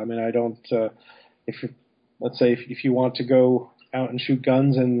things, I mean, I don't. Let's say if you want to go out and shoot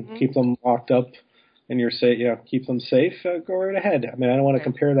guns and keep them locked up, and you're safe, keep them safe, go right ahead. I mean, I don't want to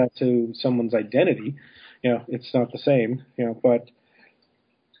compare that to someone's identity. It's not the same. But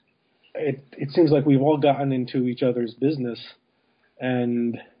it seems like we've all gotten into each other's business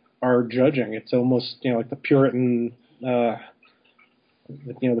and are judging. It's almost like the Puritan, the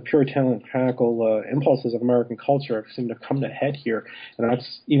puritanical impulses of American culture seem to come to head here, and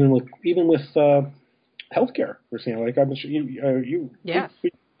that's even with healthcare. We're seeing, like, I'm sure we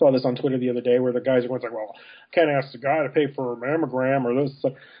saw this on Twitter the other day, where the guys are going like, "Well, I can't ask the guy to pay for a mammogram or this."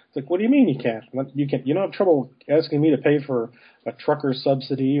 It's like, what do you mean you can't? You can't. You don't have trouble asking me to pay for a trucker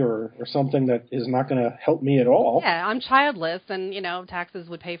subsidy or something that is not going to help me at all. Yeah, I'm childless, and taxes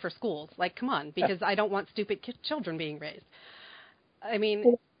would pay for schools. Like, come on, because I don't want stupid children being raised. I mean,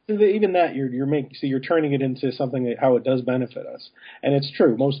 well, even that you're turning it into something how it does benefit us, and it's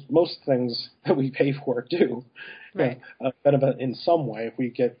true. Most things that we pay for do benefit in some way if we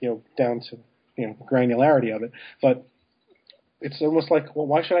get down to granularity of it, but. It's almost like, well,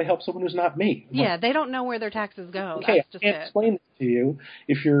 why should I help someone who's not me? They don't know where their taxes go. Okay, That's just I can't explain it to you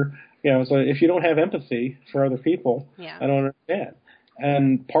if you're, so if you don't have empathy for other people. I don't understand.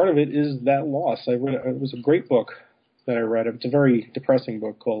 And part of it is that loss. It was a great book that I read. It's a very depressing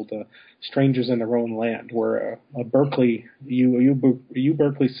book called "Strangers in Their Own Land," where a Berkeley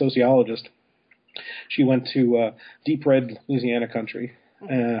sociologist, she went to deep red Louisiana country,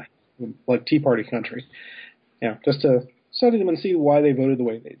 like Tea Party country, just to study them and see why they voted the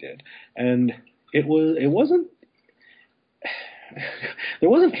way they did. And there wasn't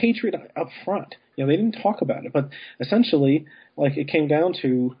hatred up front. They didn't talk about it, but essentially, like, it came down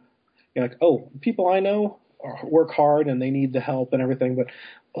to, like, oh, people I know work hard and they need the help and everything, but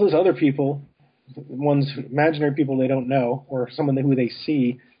all those other people, imaginary people they don't know, or someone who they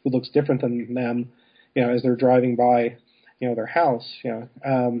see who looks different than them, as they're driving by their house,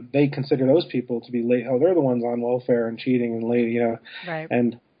 they consider those people to be late. Oh, they're the ones on welfare and cheating and late, Right.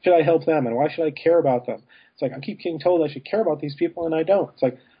 And should I help them? And why should I care about them? It's like, I keep getting told I should care about these people and I don't. It's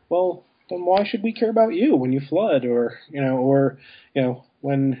like, well, then why should we care about you when you flood or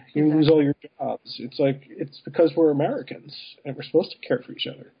when you lose all your jobs? It's like, it's because we're Americans and we're supposed to care for each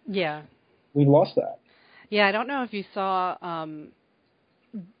other. Yeah. We've lost that. Yeah. I don't know if you saw,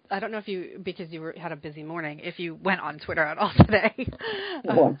 because you had a busy morning, if you went on Twitter at all today.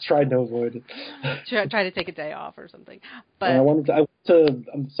 Well, I tried to avoid it. Try to take a day off or something. But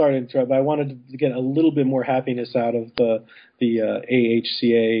I'm sorry to interrupt, but I wanted to get a little bit more happiness out of the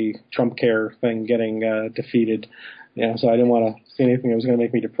AHCA Trump Care thing getting defeated. So I didn't want to see anything that was going to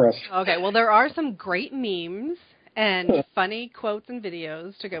make me depressed. Okay, well, there are some great memes and funny quotes and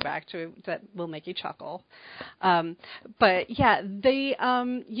videos to go back to that will make you chuckle. But yeah,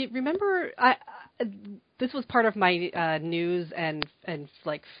 you remember, this was part of my news and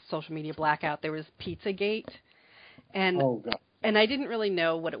like social media blackout. There was Pizzagate, and oh God. And I didn't really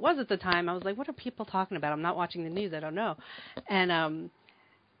know what it was at the time. I was like, what are people talking about? I'm not watching the news. I don't know. And and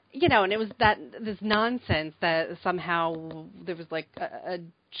it was this nonsense that somehow there was like a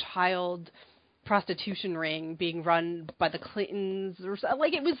child prostitution ring being run by the Clintons, or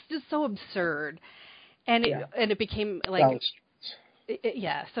like, it was just so absurd, and it became like so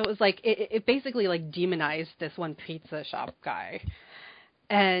it was like it basically like demonized this one pizza shop guy,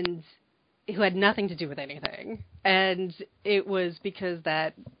 and who had nothing to do with anything. And it was because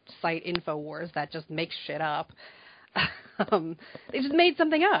that site InfoWars that just makes shit up. They just made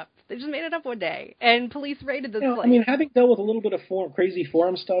something up. They just made it up one day, and police raided this place. I mean, having dealt with a little bit of crazy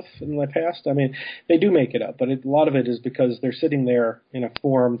forum stuff in the past, I mean, they do make it up, but a lot of it is because they're sitting there in a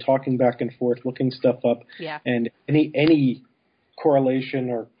forum, talking back and forth, looking stuff up, and any correlation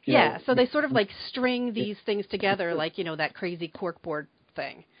or so they sort of like string these things together, like that crazy corkboard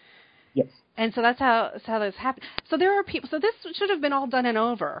thing. Yes. And so that's how this happened. So there are people. So this should have been all done and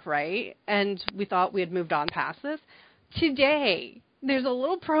over, right? And we thought we had moved on past this. Today, there's a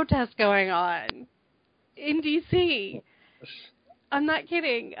little protest going on in D.C. I'm not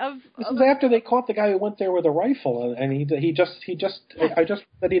kidding. This is after they caught the guy who went there with a rifle, and I just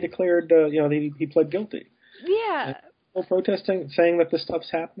said he declared, he pled guilty. Yeah. People protesting, saying that this stuff's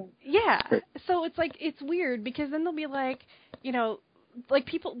happening. Yeah. Great. So it's like it's weird because then they'll be like, like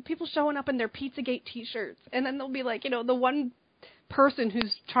people showing up in their Pizzagate T-shirts, and then they'll be like, the one person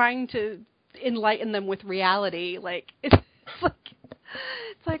who's trying to enlighten them with reality, like it's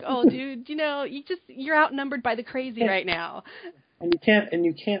like, oh, dude, you're outnumbered by the crazy right now. And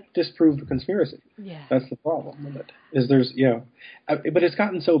you can't disprove the conspiracy. Yeah, that's the problem with it. But it's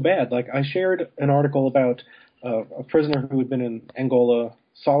gotten so bad. Like I shared an article about a prisoner who had been in Angola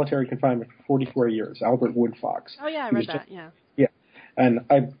solitary confinement for 44 years, Albert Woodfox. Oh yeah, I read that. Yeah. And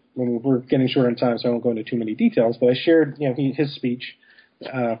we're getting short on time, so I won't go into too many details. But I shared, his speech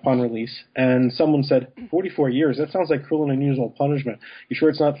upon release, and someone said, 44 years. That sounds like cruel and unusual punishment. You sure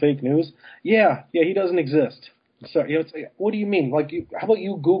it's not fake news? Yeah, he doesn't exist. So it's like, what do you mean? Like, how about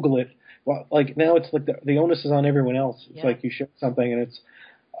you Google it? Well, like now it's like the onus is on everyone else. It's like you share something, and it's,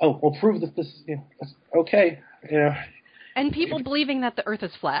 we'll prove that this, okay, And people believing that the Earth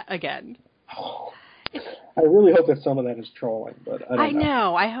is flat again. I really hope that some of that is trolling, but I don't know. I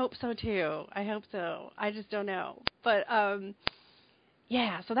know. I hope so, too. I hope so. I just don't know. But,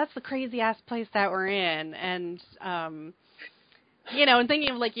 so that's the crazy-ass place that we're in. And, and thinking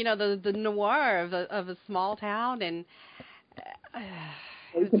of, like, the noir of a small town. And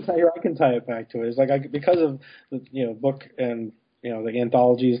I can tie it back to it. It's like because of the book and the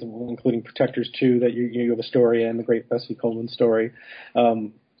anthologies, including Protectors 2, that you have a story and the Great Bessie Coleman story.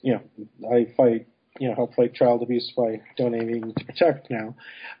 I fight. Help fight child abuse by donating to Protect now.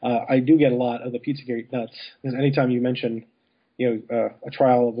 I do get a lot of the Pizzagate nuts. Because anytime you mention, a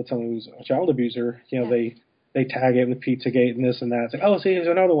trial with someone who's a child abuser, they tag it with Pizzagate and this and that. It's like, oh, see, there's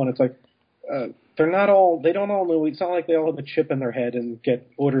another one. It's like, they don't all know. It's not like they all have a chip in their head and get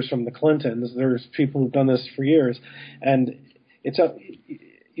orders from the Clintons. There's people who've done this for years. And it's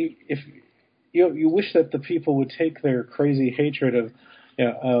if you wish that the people would take their crazy hatred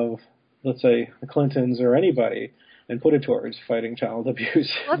of let's say the Clintons or anybody, and put it towards fighting child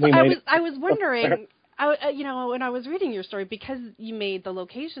abuse. Well, I was wondering, when I was reading your story, because you made the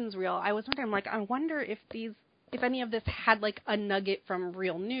locations real, I was wondering, like, I wonder if any of this had like a nugget from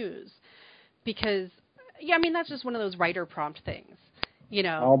real news, because that's just one of those writer prompt things,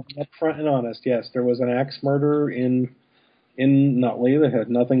 I'll be upfront and honest. Yes, there was an axe murder in Nutley that had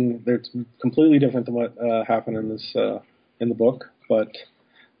nothing. That's completely different than what happened in the book, but.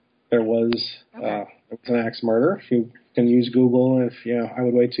 There was an axe murder. If you can use Google, I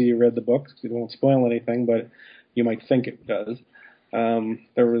would wait till you read the book. It won't spoil anything, but you might think it does.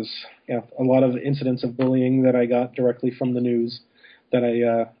 There was a lot of incidents of bullying that I got directly from the news that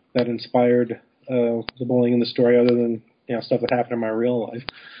inspired the bullying in the story, other than stuff that happened in my real life.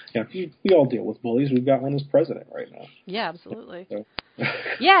 We all deal with bullies. We've got one as president right now. Yeah, absolutely. So.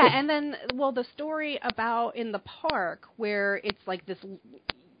 Yeah, and then the story about in the park where it's like this.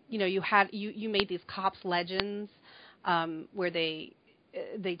 You made these cops legends where they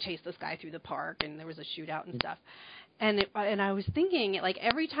chased this guy through the park and there was a shootout and stuff. And I was thinking, like,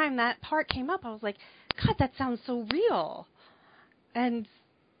 every time that part came up, I was like, God, that sounds so real. And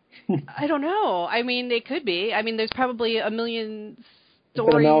I don't know. I mean, it could be. I mean, there's probably a million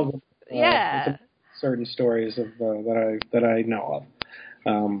stories. Certain stories that I know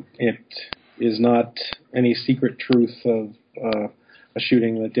of. It is not any secret truth of a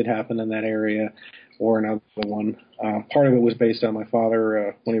shooting that did happen in that area, or another one. Part of it was based on my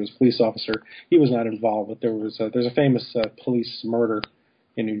father when he was a police officer. He was not involved, but there's a famous police murder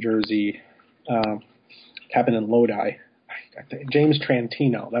in New Jersey, happened in Lodi. James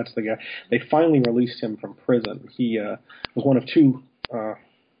Trantino, that's the guy. They finally released him from prison. He was one of two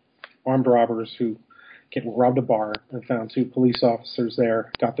armed robbers who robbed a bar and found two police officers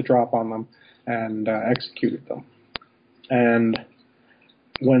there, got the drop on them, and executed them. And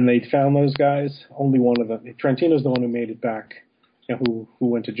when they found those guys, only one of them, Trentino's the one who made it back who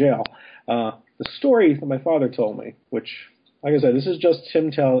went to jail. The story that my father told me, which, like I said, this is just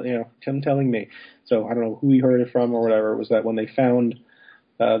Tim telling me. So I don't know who he heard it from or whatever. Was that when they found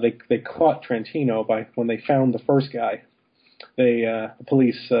they caught Trentino when they found the first guy. The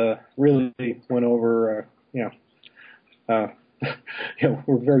police really went over were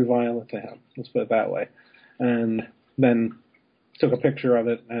very violent to him. Let's put it that way, and then took a picture of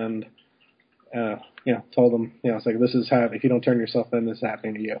it and told them, it's like, this is if you don't turn yourself in, this is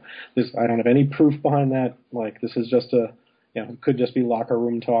happening to you. I don't have any proof behind that. Like, this is just it could just be locker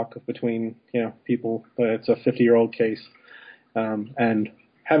room talk between, people, but it's a 50-year-old case. And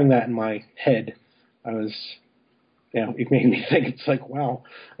having that in my head, I was, it made me think, it's like, wow.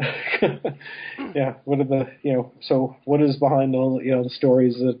 What are so what is behind all, the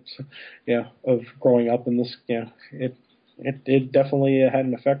stories that, of growing up in this, it definitely had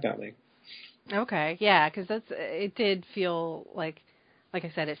an effect on me. Okay, yeah, because it did feel like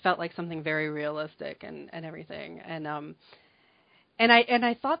I said, it felt like something very realistic and everything, and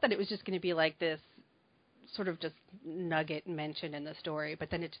I thought that it was just going to be like this sort of just nugget mentioned in the story, but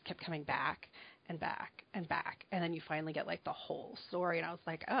then it just kept coming back and back and back, and then you finally get like the whole story, and I was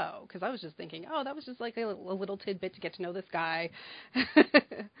like, oh, because I was just thinking, oh, that was just like a little tidbit to get to know this guy.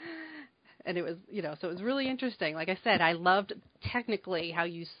 And it was, so it was really interesting. Like I said, I loved technically how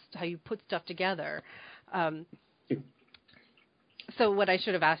you put stuff together. So what I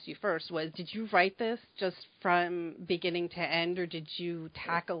should have asked you first was, did you write this just from beginning to end, or did you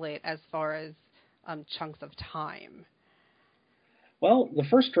tackle it as far as chunks of time? Well, the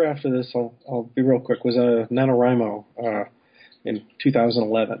first draft of this, I'll be real quick, was a NaNoWriMo in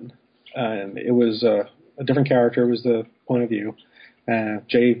 2011. And it was a different character was the point of view.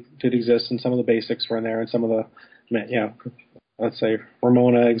 Jay did exist, and some of the basics were in there, and some of the, let's say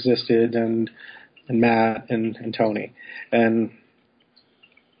Ramona existed, and Matt and Tony.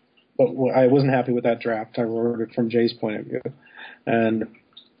 But I wasn't happy with that draft. I wrote it from Jay's point of view. And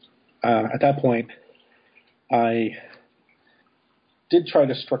at that point, I did try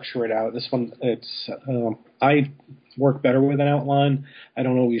to structure it out. This one, I work better with an outline. I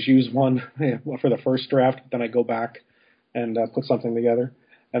don't always use one for the first draft, then I go back and put something together.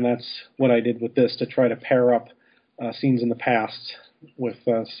 And that's what I did with this, to try to pair up scenes in the past with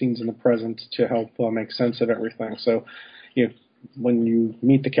scenes in the present to help make sense of everything. So, when you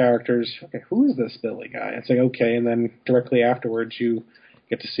meet the characters, okay, who is this Billy guy? It's like, okay, and then directly afterwards you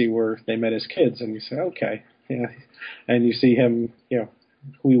get to see where they met as kids, and you say, okay, yeah, and you see him,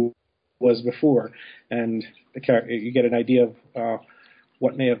 who he was before, and you get an idea of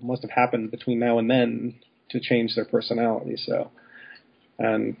what must have happened between now and then to change their personality. So,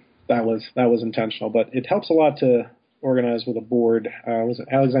 and that was intentional, but it helps a lot to organize with a board.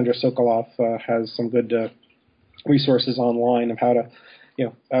 Alexandra Sokolov has some good resources online of how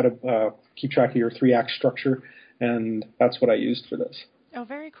to keep track of your 3-act structure, and that's what I used for this. Oh,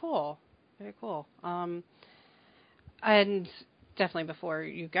 very cool, very cool. And definitely before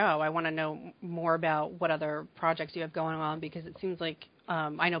you go, I want to know more about what other projects you have going on, because it seems like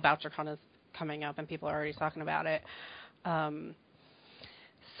I know BoucherCon is coming up and people are already talking about it.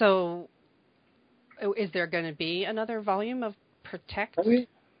 So is there going to be another volume of Protect?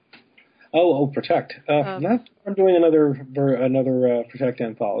 Protect. I'm doing another Protect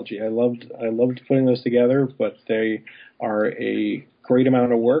anthology. I loved putting those together, but they are a great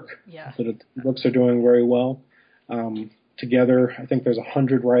amount of work. Yeah. So the books are doing very well. Together, I think there's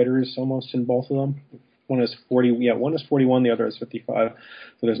 100 writers almost in both of them. One is 40. Yeah, one is 41. The other is 55.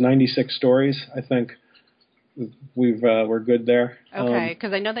 So there's 96 stories. I think we're good there. Okay,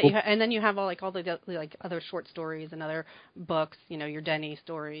 because I know that and then you have all the other short stories and other books. Your Denny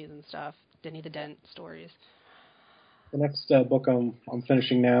stories and stuff. Denny the Dent stories. The next book I'm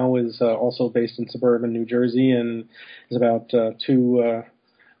finishing now is also based in suburban New Jersey, and is about two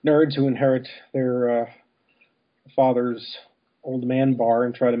nerds who inherit their father's old man bar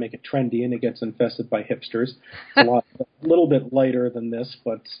and try to make it trendy, and it gets infested by hipsters. It's a little bit lighter than this,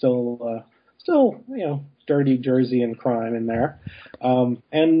 but still, dirty Jersey and crime in there.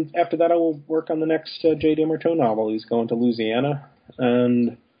 And after that, I will work on the next J. DiMartino novel. He's going to Louisiana,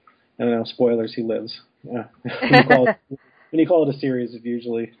 and I don't know, spoilers, he lives. Yeah. When you call it a series, it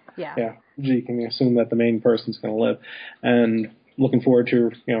usually, you can assume that the main person's going to live. And looking forward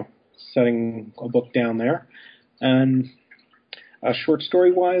to, setting a book down there. And short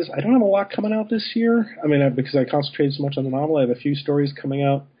story-wise, I don't have a lot coming out this year. I mean, because I concentrated so much on the novel, I have a few stories coming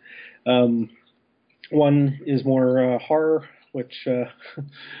out. One is more horror, which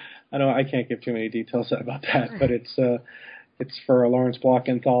I can't give too many details about that, but it's for a Lawrence Block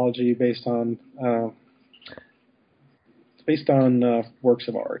anthology based on It's based on works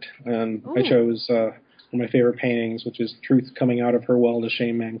of art, and I Ooh, chose one of my favorite paintings, which is Truth Coming Out of Her Well to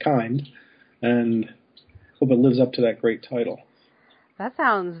Shame Mankind, and hope it lives up to that great title. that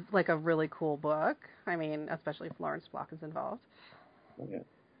sounds like a really cool book. I mean, especially if Lawrence Block is involved. Yeah.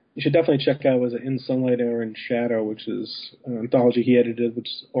 You should definitely check out was it In Sunlight or In Shadow, which is an anthology he edited, which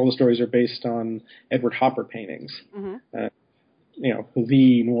all the stories are based on Edward Hopper paintings. Mm-hmm.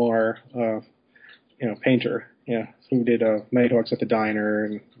 The noir, painter, who did Nighthawks at the Diner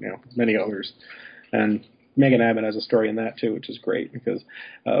and many others. And Megan Abbott has a story in that too, which is great because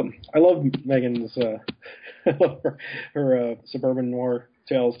I love Megan's I love her suburban noir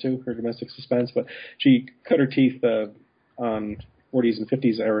tales too, her domestic suspense. But she cut her teeth on 40s and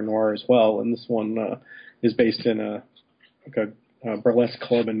 50s era noir as well, and this one is based in a burlesque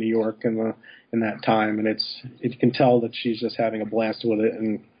club in New York in that time, and you can tell that she's just having a blast with it,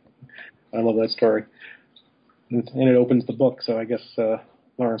 and I love that story. And it opens the book, so I guess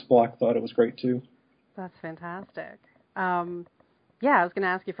Lawrence Block thought it was great too. That's fantastic. Yeah, I was going to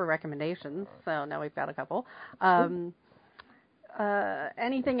ask you for recommendations, so now we've got a couple.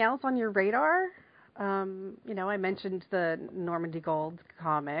 Anything else on your radar? I mentioned the Normandy Gold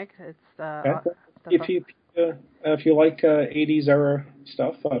comic. If you like 80s era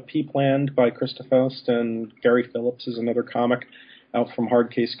stuff, Peep Land by Krista Faust and Gary Phillips is another comic out from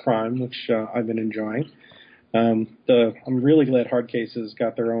Hard Case Crime, which I've been enjoying. I'm really glad Hard Case has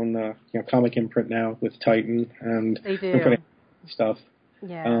got their own comic imprint now with Titan and they do stuff.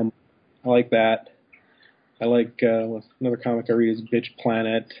 Yeah, I like that. I like another comic I read is Bitch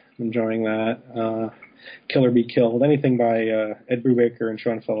Planet. I'm enjoying that. Kill or Be Killed. Anything by Ed Brubaker and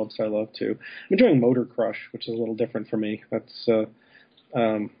Sean Phillips I love too. I'm enjoying Motor Crush, which is a little different for me. That's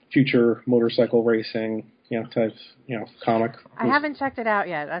future motorcycle racing type comic. I haven't checked it out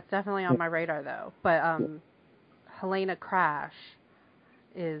yet. That's definitely on my radar though. But Helena Crash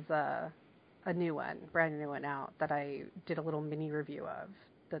is a new one, brand new one out that I did a little mini review of.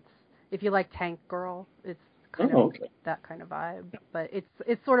 That's if you like Tank Girl, it's kind of that kind of vibe. But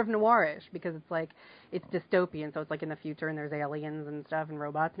it's sort of noirish because it's dystopian, so it's like in the future and there's aliens and stuff and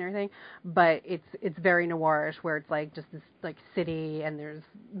robots and everything. But it's very noirish where it's like just this like city and there's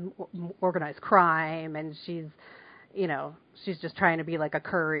organized crime and she's just trying to be like a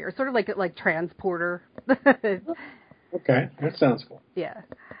courier, sort of like transporter. Okay, that sounds cool. Yeah.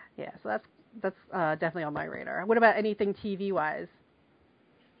 So that's definitely on my radar. What about anything TV wise?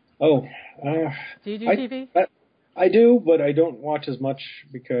 Oh, do you do TV? I do, but I don't watch as much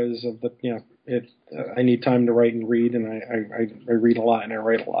because of I need time to write and read, and I read a lot and I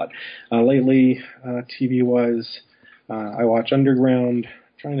write a lot. Lately, TV wise, I watch Underground.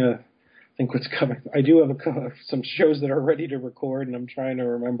 Trying to think what's coming. I do have some shows that are ready to record, and I'm trying to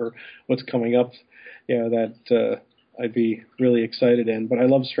remember what's coming up. That I'd be really excited in. But I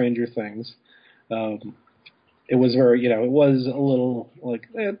love Stranger Things. It was very, it was a little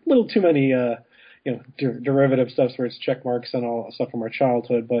too many, derivative stuff where it's check marks and all stuff from our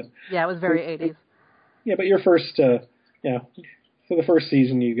childhood. But yeah, it was very 80s. Yeah, but your first, for the first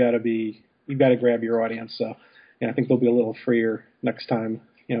season, you've got to grab your audience. So, I think they'll be a little freer next time,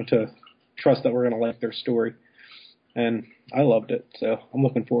 to trust that we're going to like their story. And I loved it, so I'm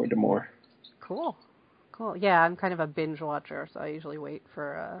looking forward to more. Cool. Yeah, I'm kind of a binge watcher, so I usually wait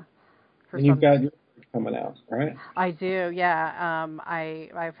for and you've got your coming out, right? I do, yeah.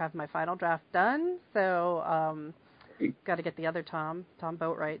 I have my final draft done, so got to get the other Tom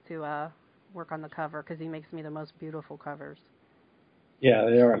Boatwright to work on the cover because he makes me the most beautiful covers. Yeah,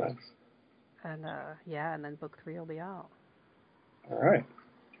 they are nice. And and then book 3 will be out. All right.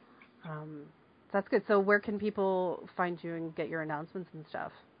 That's good. So where can people find you and get your announcements and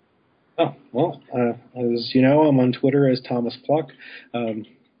stuff? Oh, well, as you know, I'm on Twitter as Thomas Pluck.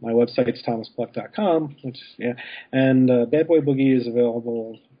 My website's thomaspluck.com, and Bad Boy Boogie is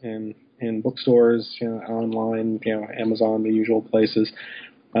available in bookstores, online, Amazon, the usual places.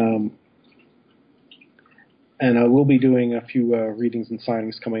 And I will be doing a few readings and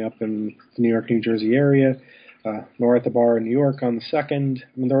signings coming up in the New York, New Jersey area. Nor at the Bar in New York on the 2nd.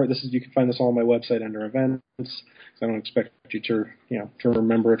 You can find this all on my website under events. I don't expect you to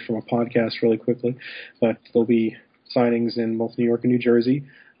remember it from a podcast really quickly, but there'll be signings in both New York and New Jersey.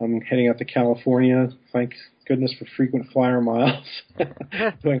 I'm heading out to California. Thank goodness for frequent flyer miles.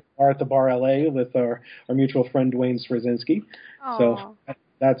 Doing Bar at the Bar LA with our mutual friend Dwayne Straczynski. So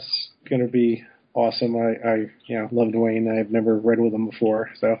that's going to be awesome. I love Dwayne. I've never read with him before,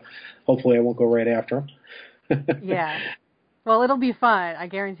 so hopefully I won't go right after him. Yeah. Well, it'll be fun. I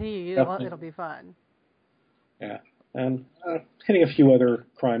guarantee you it'll be fun. Yeah. And hitting a few other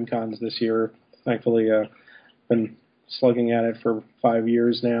crime cons this year. Thankfully, been slugging at it for 5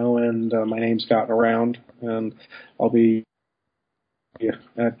 years now, and my name's gotten around, and I'll be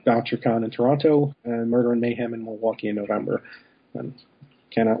at VoucherCon in Toronto and Murder and Mayhem in Milwaukee in November, and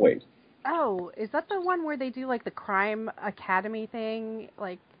cannot wait. Oh, is that the one where they do like the crime academy thing?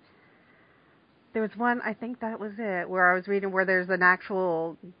 Like, there was one, I think that was it, where I was reading where there's an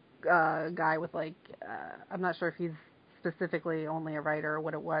actual guy with like, I'm not sure if he's specifically only a writer or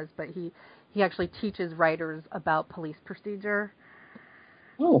what it was, but he actually teaches writers about police procedure.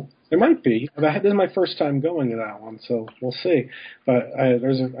 Oh, there might be. This is my first time going to that one, so we'll see. But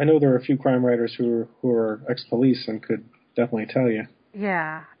I know there are a few crime writers who are ex-police and could definitely tell you.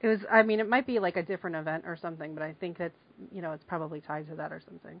 Yeah, it was. I mean, it might be like a different event or something, but I think it's probably tied to that or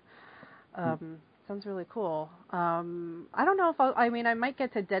something. Sounds really cool. I don't know if I might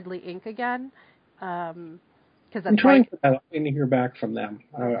get to Deadly Ink again. Because I'm trying for that. I'm waiting to hear back from them.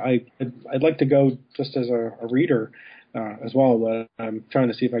 I'd like to go just as a reader as well, but I'm trying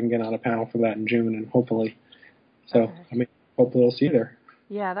to see if I can get on a panel for that in June, and hopefully, hopefully I'll see you there.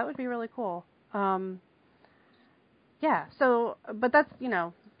 Yeah, that would be really cool. Yeah. So, but that's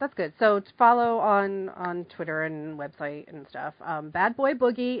good. So to follow on Twitter and website and stuff. Bad Boy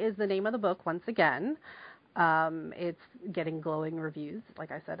Boogie is the name of the book once again. It's getting glowing reviews,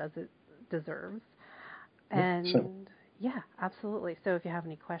 like I said, as it deserves. And yeah, absolutely. So if you have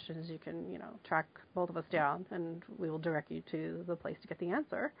any questions, you can, track both of us down, and we will direct you to the place to get the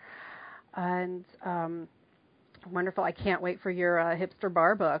answer. And wonderful. I can't wait for your hipster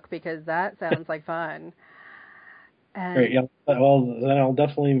bar book, because that sounds like fun. And great. Yeah. Well, then I'll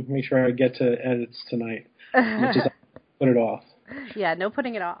definitely make sure I get to edits tonight. Which is put it off. Yeah, no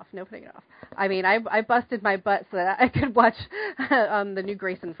putting it off. I mean, I busted my butt so that I could watch the new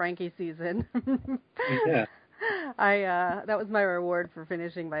Grace and Frankie season. Yeah. That was my reward for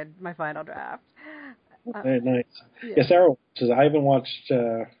finishing my final draft. Very nice. Yeah, Sarah, I haven't watched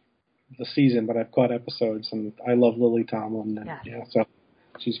the season, but I've caught episodes, and I love Lily Tomlin. And, so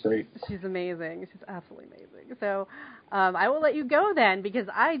she's great. She's amazing. She's absolutely amazing. So I will let you go then, because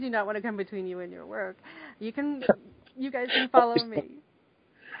I do not want to come between you and your work. You guys can follow me.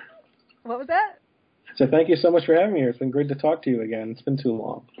 What was that? So thank you so much for having me here. It's been great to talk to you again. It's been too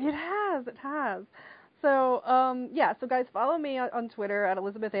long. It has. So, so guys, follow me on Twitter at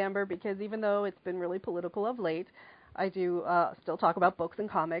Elizabeth Amber, because even though it's been really political of late, I do still talk about books and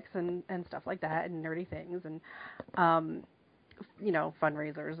comics and stuff like that, and nerdy things, and,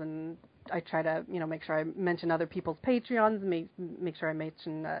 fundraisers, and I try to, make sure I mention other people's Patreons, make sure I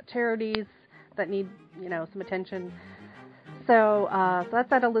mention charities that need, some attention. So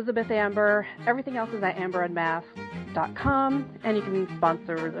that's at Elizabeth Amber. Everything else is at amberunmasked.com, and you can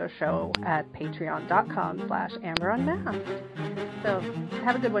sponsor the show at patreon.com/amberunmasked. So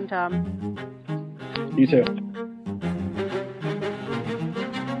have a good one, Tom. You too.